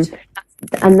 Right.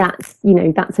 And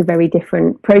that's a very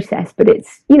different process, but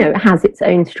it's, it has its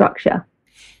own structure.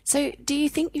 So do you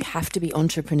think you have to be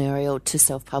entrepreneurial to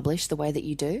self-publish the way that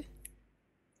you do?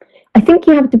 I think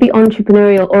you have to be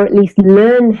entrepreneurial, or at least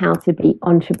learn how to be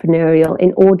entrepreneurial,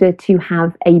 in order to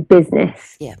have a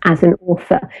business as an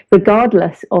author,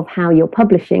 regardless of how you're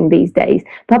publishing these days.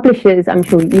 Publishers, I'm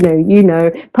sure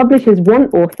publishers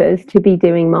want authors to be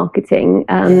doing marketing.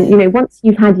 Once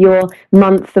you've had your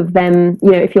month of them,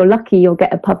 if you're lucky, you'll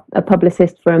get a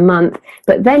publicist for a month,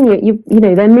 but then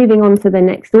they're moving on to the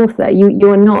next author.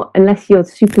 You're not, unless you're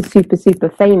super, super, super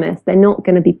famous, they're not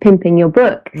going to be pimping your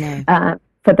book. No.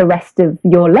 For the rest of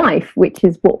your life, which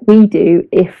is what we do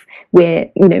if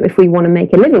we want to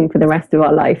make a living for the rest of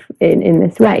our life in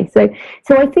this way. So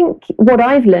I think what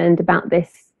I've learned about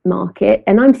this market,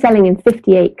 and I'm selling in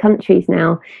 58 countries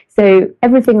now, so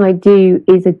everything I do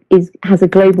has a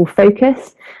global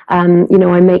focus. I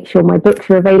make sure my books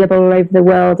are available all over the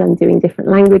world. I'm doing different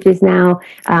languages now,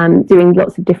 doing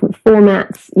lots of different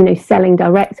formats, selling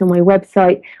direct on my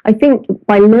website. I think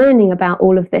by learning about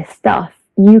all of this stuff,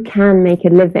 you can make a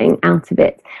living out of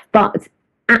it. But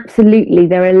absolutely,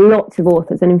 there are lots of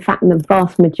authors, and in fact, the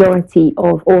vast majority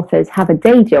of authors have a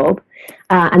day job,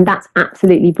 and that's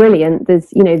absolutely brilliant.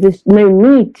 There's no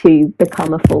need to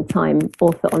become a full-time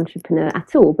author entrepreneur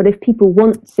at all. But if people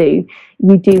want to,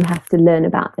 you do have to learn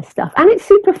about this stuff, and it's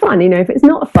super fun. If it's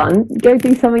not fun, go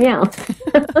do something else.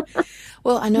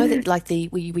 Well, I know that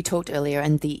we talked earlier,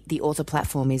 and the author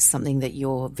platform is something that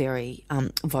you're very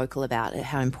vocal about,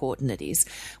 how important it is.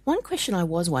 One question I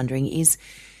was wondering is,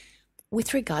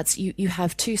 with regards, you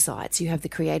have two sites. You have the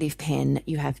Creative Pen,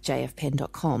 you have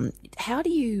jfpen.com. How do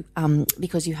you,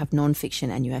 because you have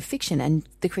non-fiction and you have fiction, and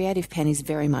the Creative Pen is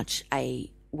very much a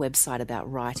website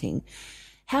about writing,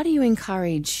 how do you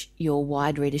encourage your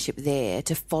wide readership there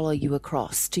to follow you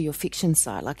across to your fiction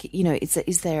site?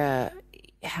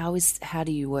 How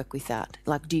do you work with that?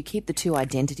 Like, do you keep the two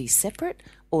identities separate,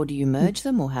 or do you merge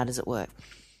them, or how does it work?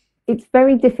 It's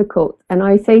very difficult, and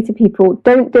I say to people,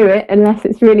 don't do it unless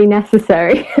it's really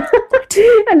necessary.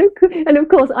 And of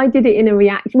course, I did it in a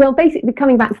reaction. Well, basically,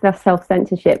 coming back to that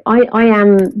self-censorship, I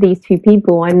am these two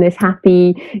people. I'm this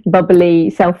happy, bubbly,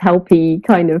 self-helpy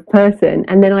kind of person,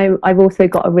 and then I've also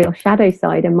got a real shadow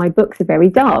side, and my books are very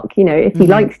dark. If you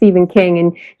like Stephen King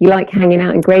and you like hanging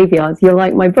out in graveyards, you'll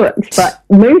like my books. But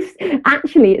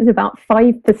it's about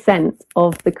 5%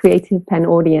 of the Creative Pen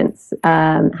audience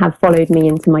have followed me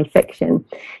into my fiction.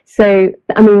 So,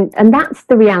 and that's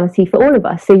the reality for all of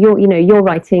us. So you're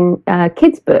writing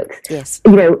kids' books. Yes.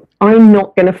 I'm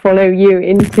not going to follow you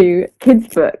into kids'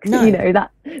 books. No.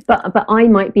 But I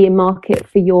might be a market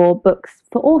for your books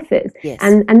for authors. Yes.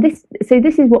 And this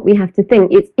is what we have to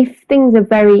think. It's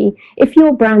if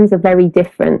your brands are very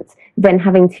different, then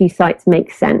having two sites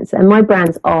makes sense. And my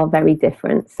brands are very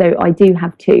different, so I do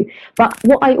have two. But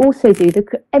what I also do,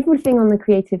 everything on the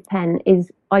Creative Pen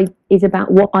is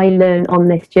about what I learn on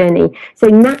this journey. So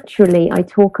naturally, I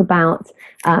talk about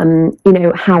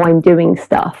how I'm doing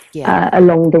stuff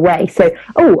along the way. So,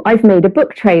 I've made a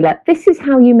book trailer. This is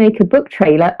how you make a book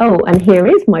trailer. And here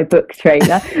is my book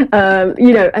trailer.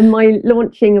 And my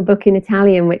launching a book in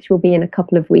Italian, which will be in a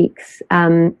couple of weeks.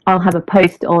 I'll have a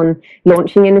post on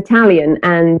launching in Italian,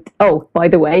 and by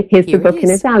the way, here's the book in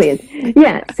Italian.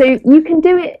 Yeah, so you can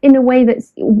do it in a way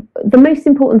that's the most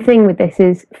important thing with this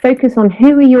is focus on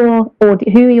who are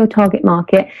your target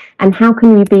market, and how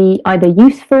can you be either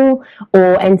useful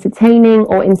or entertaining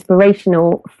or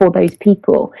inspirational for those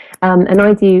people. And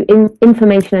I do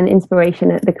information and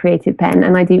inspiration at the Creative Pen,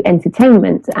 and I do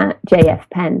entertainment at JF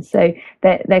Pen. So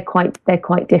they're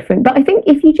quite different. But I think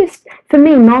for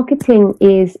me, marketing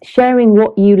is sharing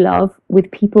what you love with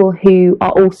people who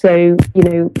are also,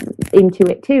 into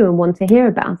it too and want to hear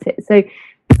about it. So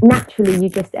naturally, you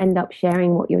just end up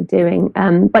sharing what you're doing.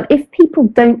 But if people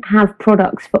don't have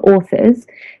products for authors,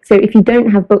 so if you don't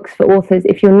have books for authors,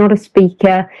 if you're not a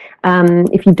speaker,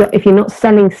 if you're not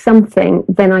selling something,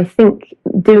 then I think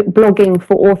blogging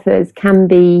for authors can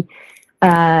be,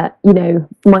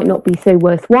 might not be so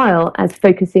worthwhile as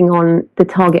focusing on the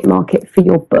target market for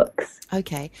your books.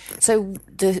 Okay, so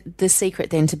the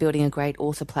secret then to building a great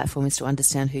author platform is to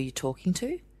understand who you're talking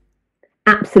to?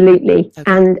 Absolutely.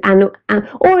 Okay. And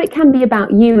or it can be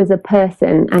about you as a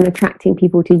person and attracting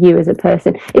people to you as a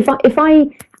person.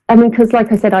 Because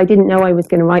like I said, I didn't know I was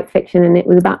going to write fiction, and it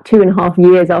was about 2.5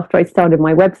 years after I started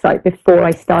my website before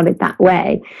I started that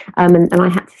way. And I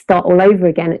had to start all over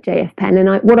again at JF Pen.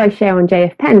 And what I share on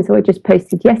JF Pen, so I just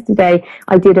posted yesterday,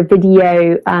 I did a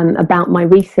video about my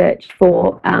research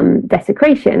for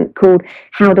desecration called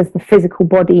How Does the Physical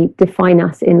Body Define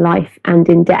Us in Life and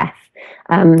in Death?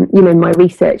 My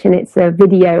research, and it's a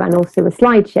video and also a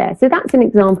slide share. So that's an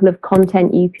example of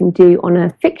content you can do on a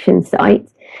fiction site,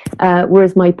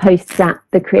 whereas my posts at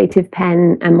the Creative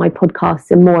Pen and my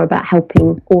podcasts are more about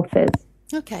helping authors.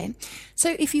 Okay.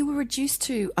 So if you were reduced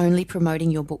to only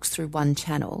promoting your books through one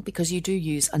channel, because you do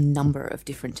use a number of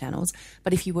different channels,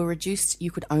 but if you were reduced,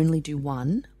 you could only do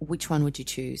one, which one would you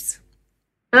choose?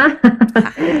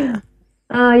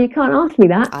 You can't ask me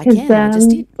that. I can. I just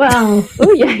did. Well,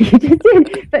 you just did.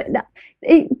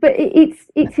 But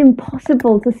it's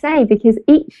impossible to say, because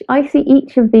I see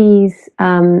each of these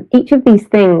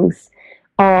things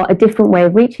are a different way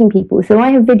of reaching people. So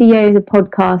I have videos, a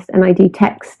podcast, and I do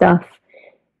text stuff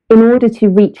in order to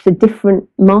reach a different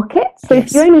market. So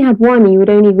If you only had one, you would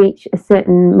only reach a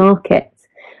certain market.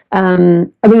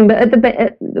 But at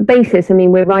the basis,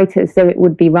 we're writers, so it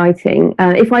would be writing.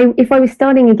 If I was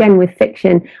starting again with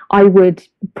fiction, I would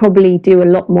probably do a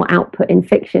lot more output in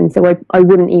fiction. So I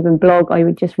wouldn't even blog. I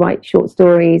would just write short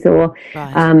stories, or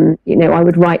right. I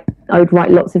would write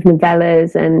lots of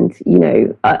novellas, and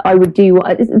I would do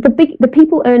the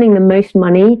people earning the most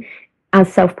money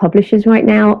as self-publishers right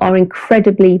now are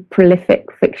incredibly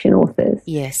prolific fiction authors.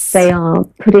 Yes. They are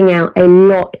putting out a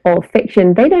lot of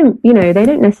fiction. They don't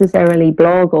necessarily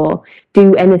blog or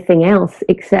do anything else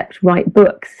except write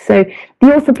books. So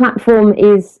the author platform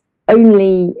is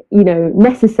only,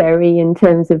 necessary in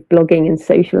terms of blogging and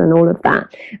social and all of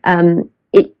that.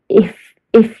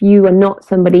 If you are not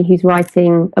somebody who's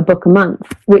writing a book a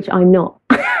month, which I'm not.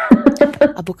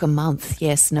 A book a month.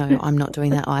 Yes. No, I'm not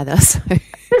doing that either. So.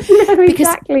 No,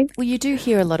 exactly. Well, you do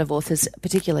hear a lot of authors,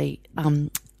 particularly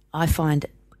I find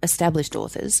established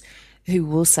authors, who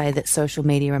will say that social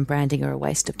media and branding are a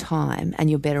waste of time and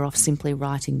you're better off simply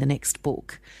writing the next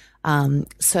book.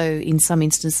 So in some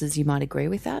instances you might agree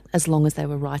with that, as long as they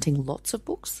were writing lots of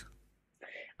books.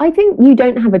 I think you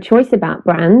don't have a choice about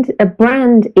brand. A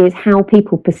brand is how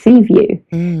people perceive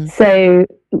you. So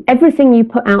everything you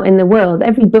put out in the world,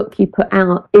 every book you put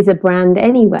out is a brand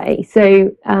anyway. So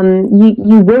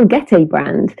you will get a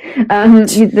brand.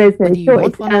 There's no Whether you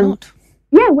choice. want one or not.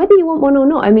 Yeah, whether you want one or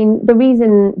not. I mean, the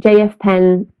reason JF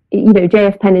Pen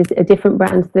is a different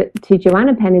brand to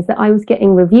Joanna Penn is that I was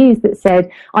getting reviews that said,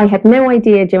 I had no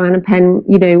idea Joanna Penn,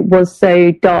 was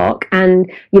so dark,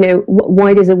 and,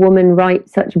 why does a woman write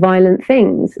such violent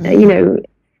things,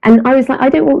 and I was like, I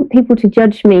don't want people to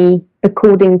judge me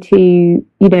according to,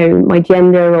 my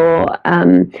gender or,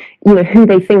 who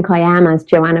they think I am as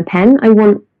Joanna Penn. I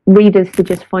want readers to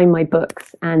just find my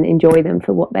books and enjoy them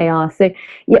for what they are. So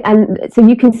so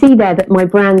you can see there that my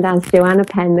brand as Joanna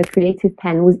Penn, the creative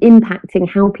pen, was impacting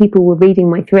how people were reading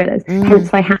my thrillers.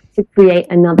 Hence I had to create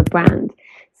another brand.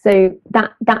 So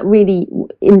that really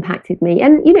impacted me.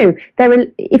 And,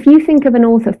 if you think of an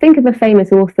author, think of a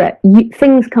famous author,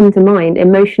 things come to mind,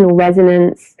 emotional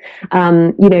resonance,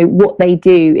 what they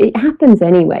do. It happens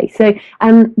anyway. So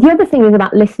the other thing is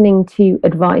about listening to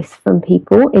advice from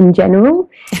people in general.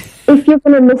 If you're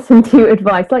going to listen to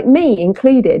advice, like me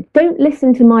included, don't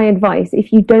listen to my advice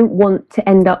if you don't want to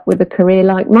end up with a career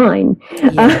like mine.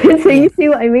 You see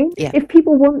what I mean? Yeah. If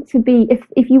people want to be, if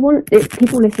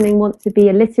people listening want to be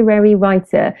a literary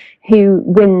writer who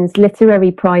wins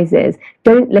literary prizes,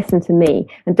 don't listen to me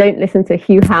and don't listen to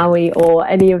Hugh Howey or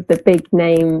any of the big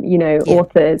name,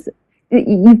 authors.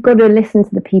 You've got to listen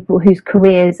to the people whose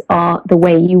careers are the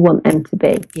way you want them to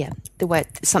be. Yeah,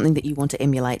 something that you want to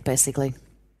emulate, basically.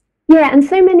 Yeah, and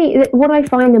so many, what I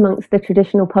find amongst the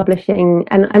traditional publishing,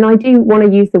 and I do want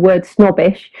to use the word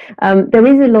snobbish, there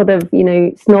is a lot of,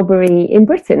 snobbery in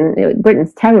Britain.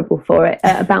 Britain's terrible for it,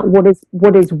 about what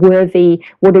is worthy,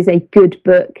 what is a good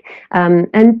book.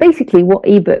 And basically what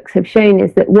ebooks have shown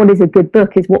is that what is a good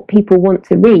book is what people want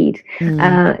to read,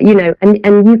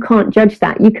 and you can't judge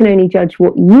that. You can only judge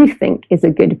what you think is a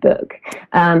good book.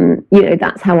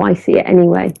 That's how I see it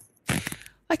anyway.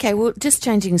 Okay, well, just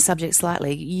changing the subject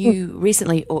slightly, you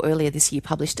recently or earlier this year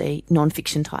published a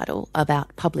non-fiction title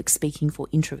about public speaking for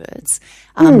introverts,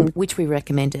 which we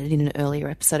recommended in an earlier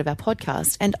episode of our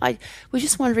podcast. And I was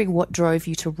just wondering what drove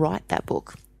you to write that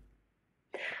book.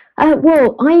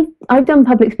 Well, I've done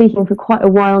public speaking for quite a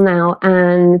while now,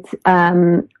 and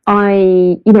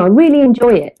I really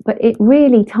enjoy it, but it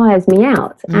really tires me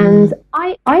out. And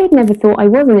I had never thought I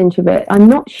was an introvert. I'm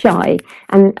not shy,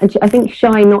 and I think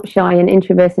shy, not shy, and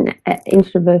introversion,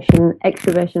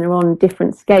 extroversion are on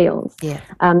different scales. Yeah.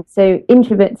 So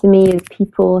introvert to me is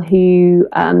people who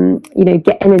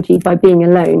get energy by being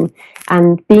alone,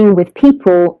 and being with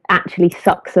people actually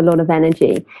sucks a lot of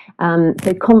energy.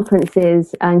 So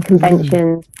conferences and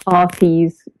conventions,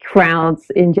 parties, crowds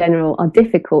in general are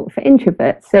difficult for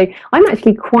introverts. So I'm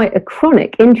actually quite a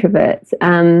chronic introvert.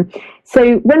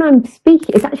 So when I'm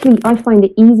speaking, I find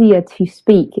it easier to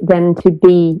speak than to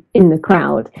be in the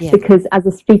crowd, because as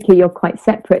a speaker, you're quite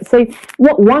separate. So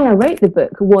why I wrote the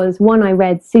book was, one, I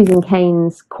read Susan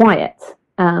Cain's Quiet,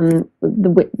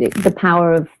 the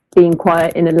power of being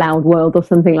quiet in a loud world, or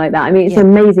something like that. I mean, it's an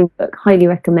amazing book. Highly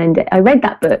recommend it. I read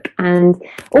that book, and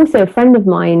also a friend of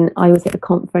mine, I was at a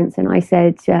conference and I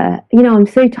said, I'm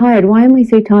so tired. Why am I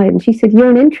so tired? And she said, you're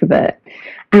an introvert.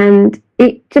 And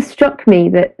it just struck me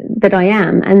that I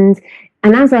am. And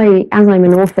as I'm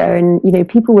an author, and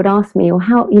people would ask me,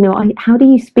 how do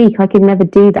you speak? I could never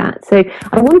do that. So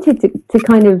I wanted to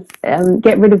kind of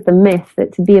get rid of the myth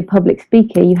that to be a public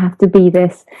speaker you have to be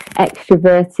this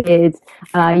extroverted,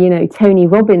 Tony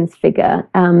Robbins figure.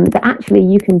 That actually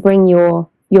you can bring your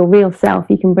real self,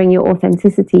 you can bring your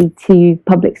authenticity to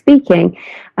public speaking,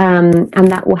 and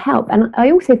that will help. And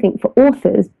I also think for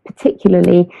authors,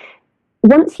 particularly,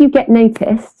 once you get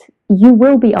noticed, you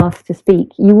will be asked to speak.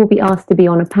 You will be asked to be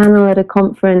on a panel at a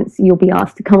conference. You'll be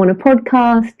asked to come on a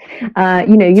podcast.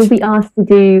 You'll be asked to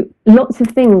do lots of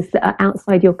things that are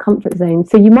outside your comfort zone.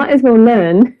 So you might as well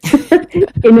learn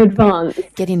in advance.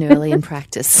 Get in early and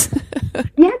practice.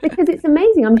 Yeah, because it's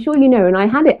amazing. I'm sure you know, and I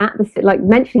had it at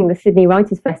mentioning the Sydney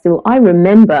Writers' Festival. I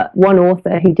remember one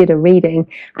author who did a reading,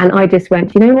 and I just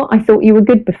went, you know what? I thought you were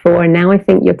good before, and now I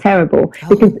think you're terrible,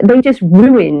 because they just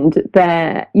ruined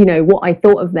their, what I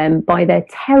thought of them by their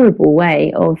terrible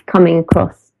way of coming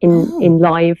across in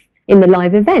the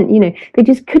live event. They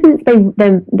just couldn't.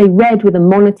 They read with a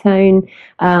monotone.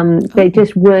 They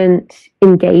just weren't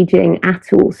engaging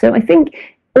at all. So I think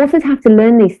authors have to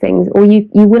learn these things, or you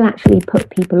will actually put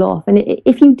people off. And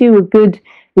if you do a good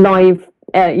live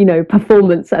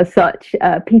performance as such,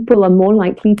 people are more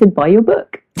likely to buy your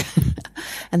book.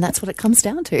 And that's what it comes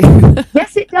down to.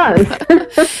 Yes, it does.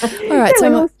 All right.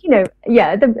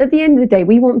 At the end of the day,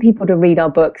 we want people to read our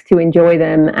books, to enjoy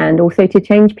them, and also to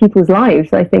change people's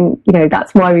lives. I think,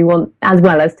 that's why we want, as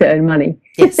well as to earn money.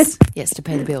 Yes, to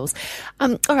pay the bills.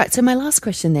 All right. So my last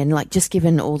question then, just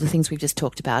given all the things we've just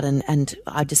talked about, and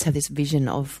I just have this vision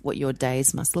of what your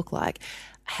days must look like,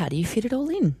 how do you fit it all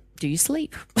in? Do you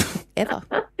sleep ever?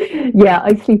 Yeah,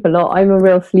 I sleep a lot. I'm a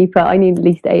real sleeper. I need at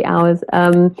least 8 hours.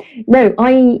 No,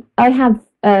 I have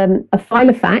a file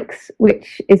of facts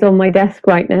which is on my desk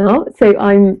right now. So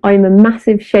I'm a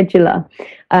massive scheduler.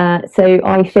 So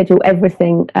I schedule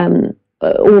everything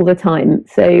all the time.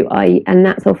 And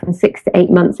that's often 6 to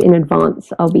 8 months in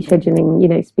advance. I'll be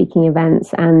scheduling, speaking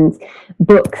events and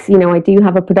books. I do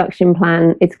have a production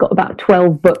plan. It's got about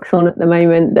 12 books on at the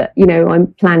moment that, I'm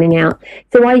planning out.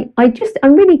 So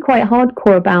I'm really quite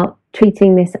hardcore about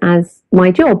treating this as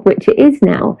my job, which it is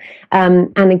now.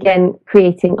 And again,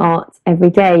 creating art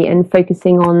every day and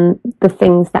focusing on the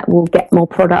things that will get more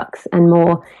products and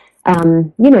more,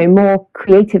 more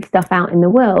creative stuff out in the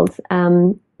world.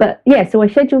 But yeah, so I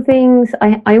schedule things.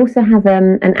 I also have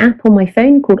an app on my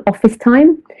phone called Office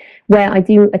Time, where I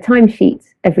do a timesheet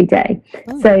every day.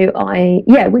 Oh. So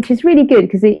which is really good,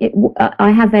 because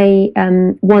I have a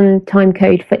one time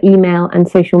code for email and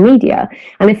social media.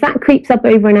 And if that creeps up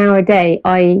over an hour a day,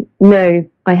 I know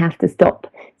I have to stop.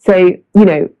 So,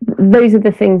 those are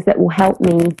the things that will help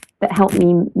me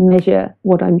measure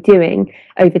what I'm doing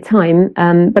over time.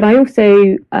 But I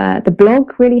also, the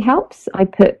blog really helps. I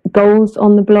put goals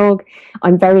on the blog.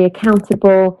 I'm very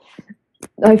accountable.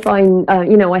 I find,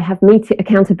 I have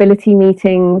accountability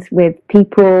meetings with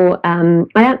people.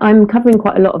 I'm covering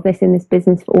quite a lot of this in this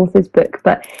Business for Authors book,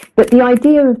 but the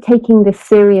idea of taking this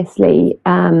seriously,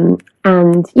 and,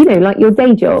 like your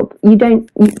day job,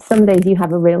 some days you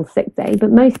have a real sick day,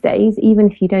 but most days, even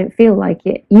if you don't feel like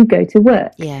it, you go to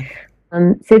work. Yeah.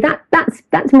 So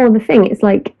that's more the thing. It's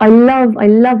like, I love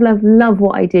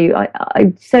what I do.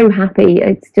 I'm so happy.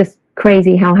 It's just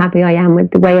crazy how happy I am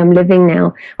with the way I'm living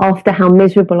now, after how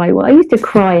miserable I was. I used to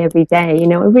cry every day,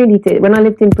 I really did. When I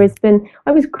lived in Brisbane,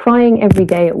 I was crying every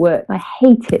day at work. I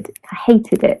hated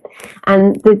it.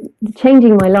 And the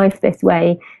changing my life this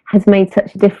way has made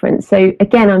such a difference. So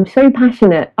again, I'm so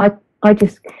passionate. I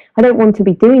don't want to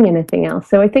be doing anything else.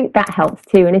 So I think that helps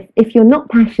too. And if you're not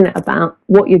passionate about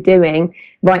what you're doing,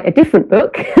 write a different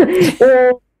book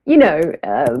or,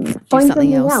 find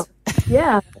something else.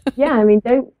 Yeah. I mean,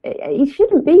 it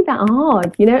shouldn't be that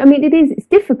hard, I mean, it's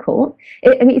difficult.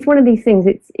 It's one of these things,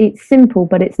 it's simple,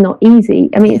 but it's not easy.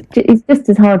 I mean, it's just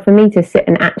as hard for me to sit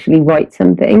and actually write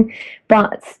something,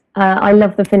 but I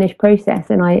love the finished process,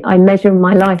 and I measure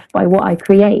my life by what I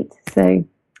create. So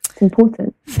it's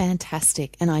important.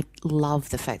 Fantastic. And I love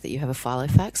the fact that you have a file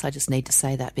of facts. I just need to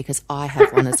say that because I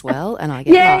have one as well, and I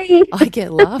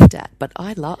get laughed at, but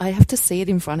I have to see it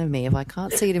in front of me. If I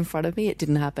can't see it in front of me, it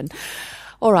didn't happen.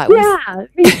 All right. Yeah,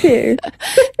 me too.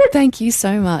 Thank you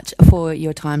so much for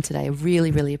your time today. I really,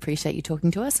 really appreciate you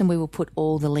talking to us, and we will put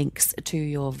all the links to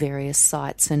your various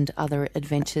sites and other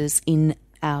adventures in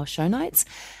our show notes.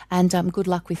 And good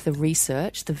luck with the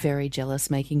research, the very jealous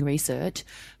making research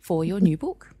for your new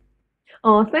book.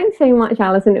 Oh, thanks so much,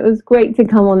 Alison. It was great to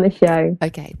come on the show.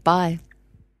 Okay, bye.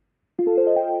 That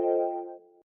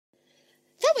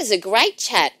was a great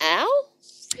chat, Al.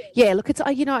 Yeah, look, it's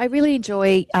I really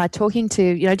enjoy talking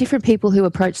to different people who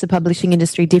approach the publishing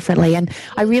industry differently, and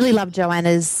I really love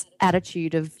Joanna's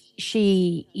attitude of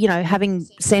she, having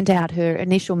sent out her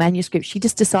initial manuscript, she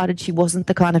just decided she wasn't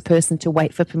the kind of person to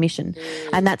wait for permission,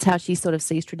 and that's how she sort of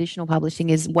sees traditional publishing,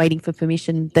 is waiting for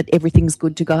permission that everything's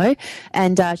good to go.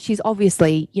 And she's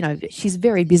obviously, she's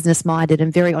very business minded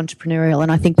and very entrepreneurial,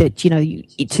 and I think that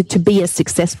to be as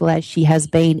successful as she has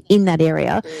been in that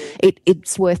area,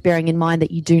 it's worth bearing in mind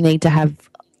that you do need to have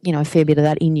a fair bit of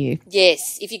that in you.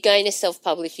 Yes. If you're going to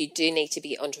self-publish, you do need to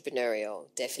be entrepreneurial,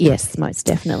 definitely. Yes, most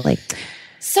definitely.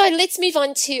 So let's move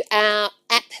on to our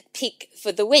app pick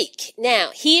for the week.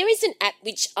 Now, here is an app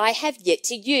which I have yet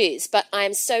to use, but I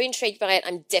am so intrigued by it,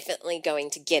 I'm definitely going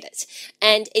to get it.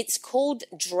 And it's called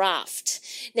Draft.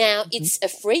 Now, it's a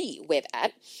free web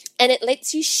app, and it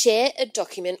lets you share a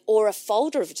document or a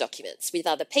folder of documents with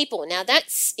other people. Now,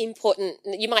 that's important.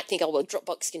 You might think, oh, well,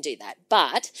 Dropbox can do that.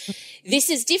 But this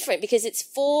is different because it's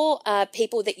for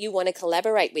people that you want to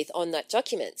collaborate with on that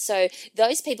document. So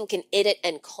those people can edit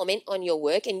and comment on your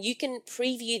work, and you can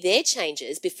preview their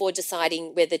changes before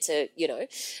deciding whether to,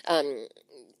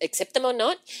 accept them or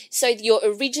not. So your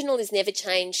original is never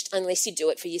changed unless you do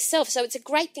it for yourself. So it's a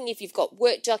great thing if you've got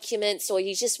work documents or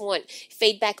you just want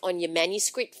feedback on your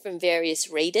manuscript from various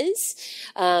readers.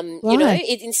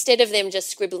 Instead of them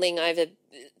just scribbling over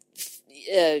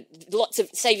lots of,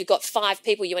 say you've got 5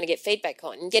 people you want to get feedback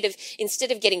on,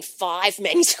 instead of getting 5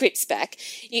 manuscripts back,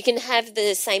 you can have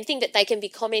the same thing, but they can be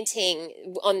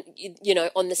commenting on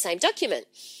the same document.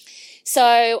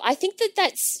 So I think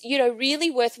that's,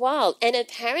 really worthwhile. And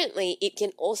apparently it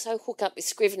can also hook up with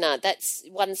Scrivener. That's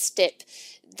one step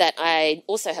that I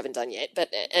also haven't done yet,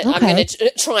 but I'm going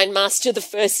to try and master the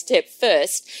first step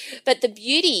first. But the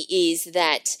beauty is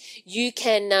that you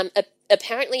can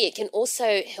apparently it can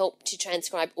also help to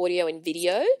transcribe audio and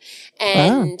video,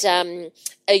 and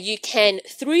you can,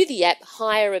 through the app,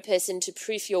 hire a person to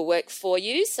proof your work for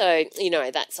you. So,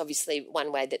 that's obviously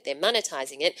one way that they're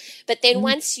monetizing it. But then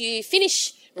once you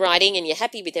finish writing and you're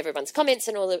happy with everyone's comments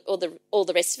and all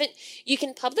the rest of it, you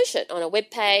can publish it on a web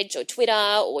page or Twitter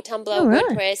or Tumblr,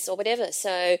 WordPress or whatever.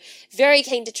 So very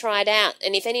keen to try it out.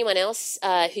 And if anyone else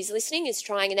who's listening is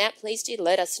trying it out, please do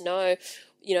let us know,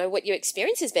 what your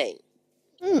experience has been.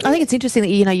 I think it's interesting that,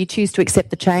 you choose to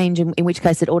accept the change, in which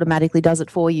case it automatically does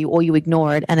it for you, or you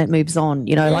ignore it and it moves on.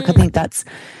 I think that's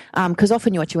because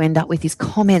often what you end up with is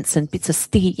comments and bits of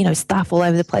sticky, stuff all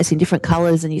over the place in different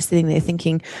colours, and you're sitting there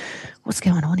thinking, what's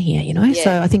going on here, Yeah.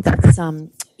 So I think that's,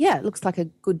 it looks like a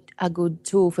good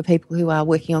tool for people who are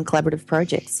working on collaborative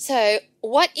projects. So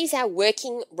what is our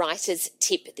working writer's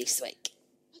tip this week?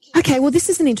 Okay, well, this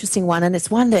is an interesting one, and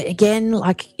it's one that, again,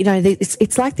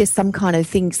 it's like there's some kind of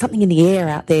thing, something in the air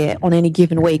out there on any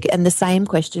given week, and the same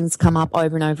questions come up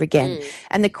over and over again.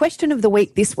 And the question of the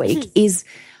week this week is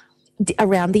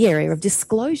around the area of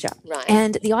disclosure. Right.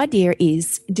 And the idea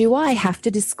is, do I have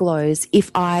to disclose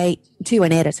to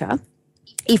an editor,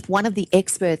 if one of the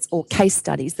experts or case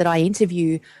studies that I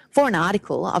interview for an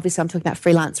article, obviously I'm talking about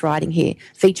freelance writing here,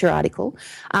 feature article,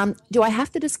 do I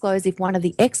have to disclose if one of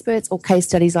the experts or case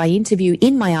studies I interview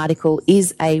in my article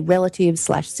is a relative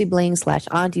 / sibling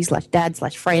 / auntie / dad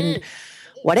 / friend,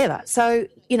 whatever? So,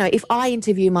 if I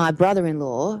interview my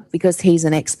brother-in-law because he's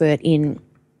an expert in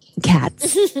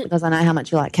cats, because I know how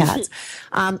much you like cats,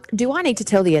 do I need to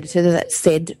tell the editor that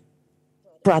said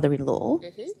brother-in-law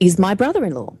is my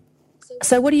brother-in-law?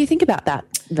 So what do you think about that,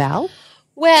 Val?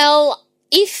 Well,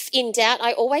 if in doubt,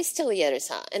 I always tell the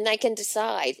editor, and they can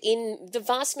decide. In the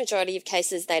vast majority of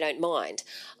cases, they don't mind.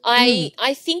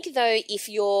 I think, though,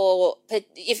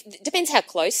 if depends how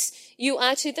close you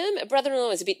are to them. A brother-in-law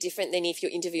is a bit different than if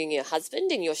you're interviewing your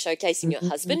husband and you're showcasing your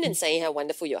husband and saying how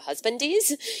wonderful your husband is.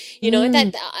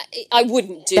 That I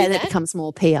wouldn't do that. That becomes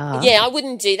more PR. Yeah, I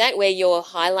wouldn't do that where you're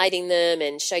highlighting them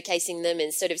and showcasing them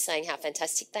and sort of saying how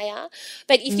fantastic they are.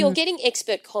 But if you're getting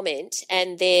expert comment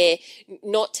and they're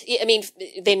not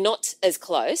as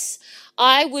close,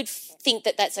 I would think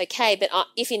that that's okay. But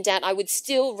if in doubt, I would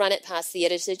still run it past the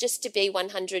editor just to be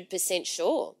 100%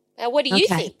 sure. What do you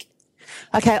think?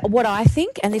 Okay, what I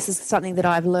think, and this is something that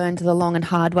I've learned the long and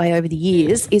hard way over the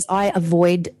years, is I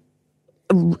avoid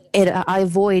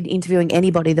interviewing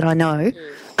anybody that I know.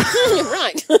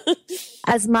 Right.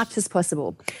 As much as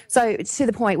possible. So to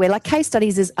the point where case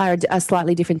studies are a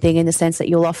slightly different thing in the sense that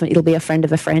it'll be a friend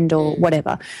of a friend or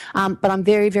whatever. But I'm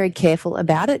very, very careful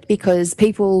about it because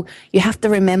you have to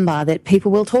remember that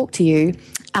people will talk to you,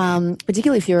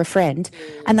 particularly if you're a friend,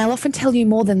 and they'll often tell you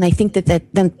more than they think that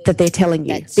they're telling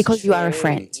you. That's because true. You are a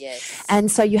friend. Yes.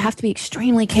 And so you have to be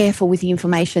extremely careful with the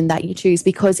information that you choose,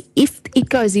 because if it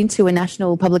goes into a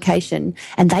national publication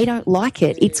and they don't like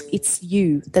it, it's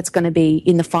you that's going to be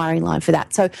in the firing line for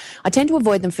that. So I tend to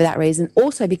avoid them for that reason.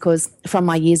 Also because from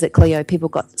my years at Clio, people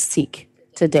got sick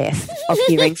to death of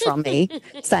hearing from me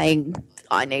saying,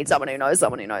 I need someone who knows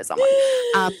someone who knows someone.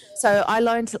 So I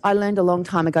learned a long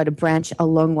time ago to branch a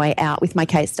long way out with my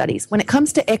case studies. When it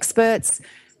comes to experts,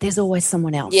 there's always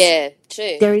someone else. Yeah,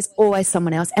 true. There is always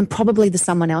someone else, and probably the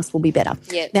someone else will be better.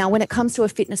 Yeah. Now, when it comes to a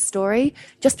fitness story,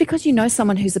 just because you know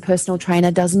someone who's a personal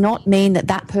trainer does not mean that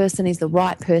that person is the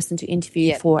right person to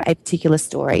interview for a particular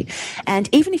story. And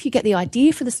even if you get the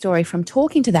idea for the story from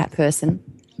talking to that person,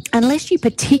 unless you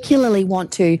particularly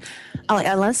want to,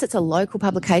 unless it's a local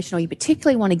publication or you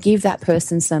particularly want to give that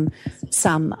person some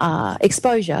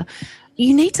exposure,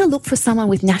 you need to look for someone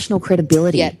with national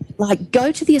credibility. Yep. Like,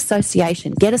 go to the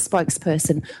association, get a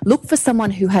spokesperson, look for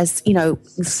someone who has,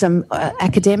 some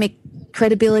academic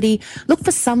credibility. Look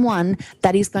for someone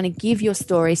that is going to give your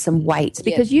story some weight,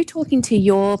 because you talking to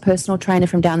your personal trainer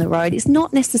from down the road is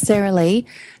not necessarily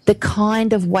the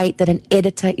kind of weight that an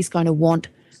editor is going to want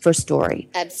for a story.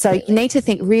 Absolutely. So you need to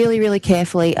think really, really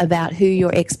carefully about who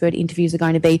your expert interviews are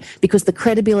going to be, because the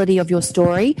credibility of your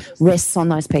story rests on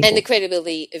those people. And the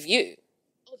credibility of you.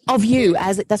 Of you,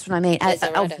 that's what I mean,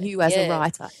 Of you as a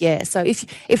writer. Yeah. So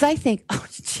if they think, oh,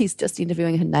 she's just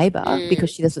interviewing her neighbour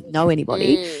because she doesn't know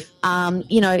anybody,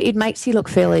 it makes you look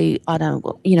fairly,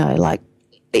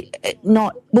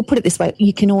 we'll put it this way,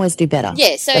 you can always do better.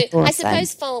 Yeah, so I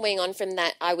suppose following on from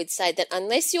that, I would say that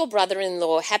unless your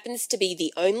brother-in-law happens to be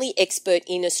the only expert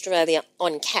in Australia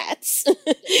on cats,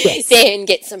 then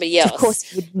get somebody else. Of course,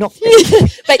 he would not.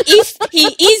 But if he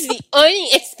is the only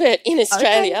expert in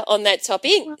Australia on that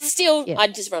topic, still,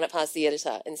 I'd just run it past the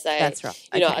editor and say, that's right.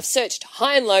 I've searched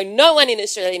high and low. No one in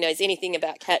Australia knows anything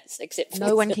about cats except for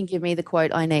no one can give me the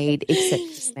quote I need except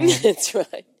this man. That's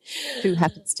right. Who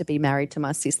happens to be married to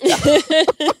my sister.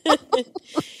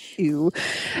 Ew.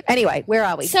 Anyway, where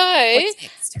are we? So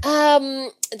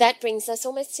that brings us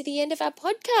almost to the end of our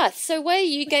podcast. So what are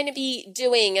you going to be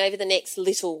doing over the next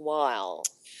little while?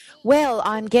 Well,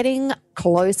 I'm getting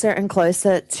closer and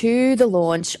closer to the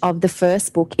launch of the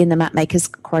first book in the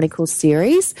Mapmakers Chronicles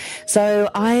series. So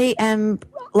I am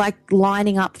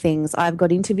lining up things. I've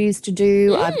got interviews to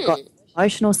do. I've got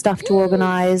promotional stuff to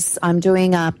organise. I'm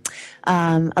doing a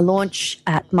launch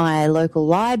at my local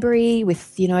library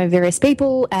with, various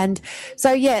people. And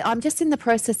so, I'm just in the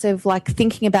process of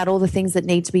thinking about all the things that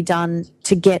need to be done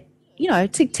to get,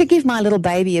 to give my little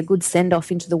baby a good send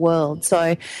off into the world.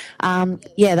 So,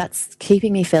 that's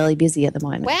keeping me fairly busy at the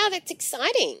moment. Wow, that's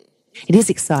exciting. It is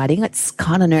exciting. It's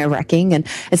kind of nerve-wracking, and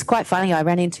it's quite funny. I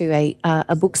ran into a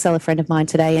bookseller friend of mine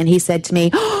today, and he said to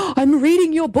me, "Oh, I'm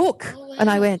reading your book." Oh, wow. And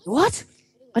I went, "What?"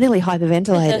 I nearly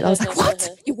hyperventilated. I was like, "What?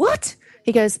 You what?"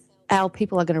 He goes, "Al,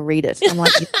 people are going to read it." I'm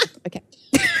like, "Okay."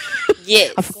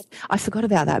 Yes. I forgot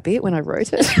about that bit when I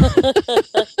wrote it.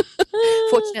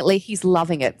 Fortunately, he's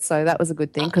loving it, so that was a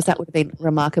good thing, because that would have been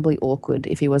remarkably awkward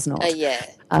if he was not.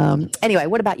 Anyway,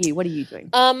 what about you? What are you doing?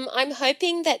 I'm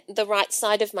hoping that the right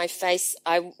side of my face,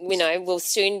 will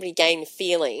soon regain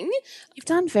feeling. You've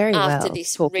done very after well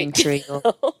this talking through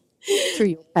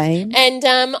your pain. And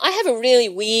I have a really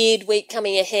weird week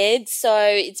coming ahead, so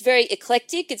it's very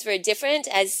eclectic. It's very different,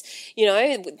 as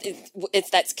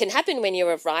that can happen when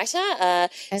you're a writer.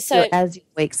 As your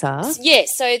weeks are. Yeah.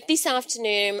 So this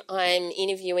afternoon, I'm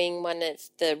interviewing one of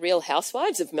the Real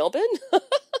Housewives of Melbourne.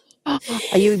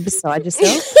 Are you beside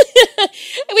yourself?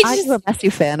 Aren't you a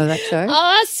massive fan of that show?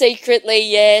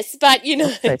 Secretly, yes. But, So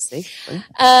secretly.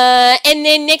 And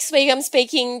then next week I'm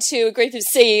speaking to a group of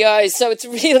CEOs, so it's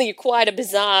really quite a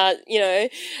bizarre,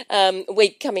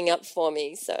 week coming up for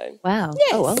me. So wow.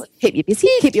 Yes. Oh, well, keep you busy,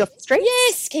 keep you off the streets.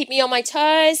 Yes, keep me on my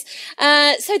toes.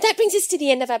 So that brings us to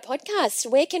the end of our podcast.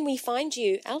 Where can we find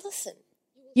you, Alison?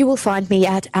 You will find me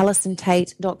at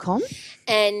alisontate.com.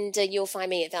 And you'll find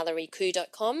me at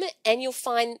valeriekoo.com. And you'll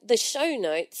find the show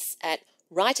notes at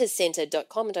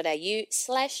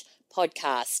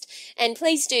writerscentre.com.au/podcast. And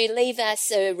please do leave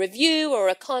us a review or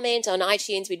a comment on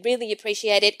iTunes. We'd really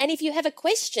appreciate it. And if you have a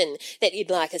question that you'd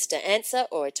like us to answer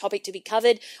or a topic to be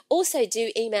covered, also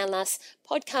do email us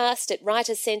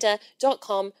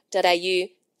podcast@writerscentre.com.au.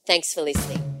 Thanks for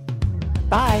listening.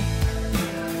 Bye.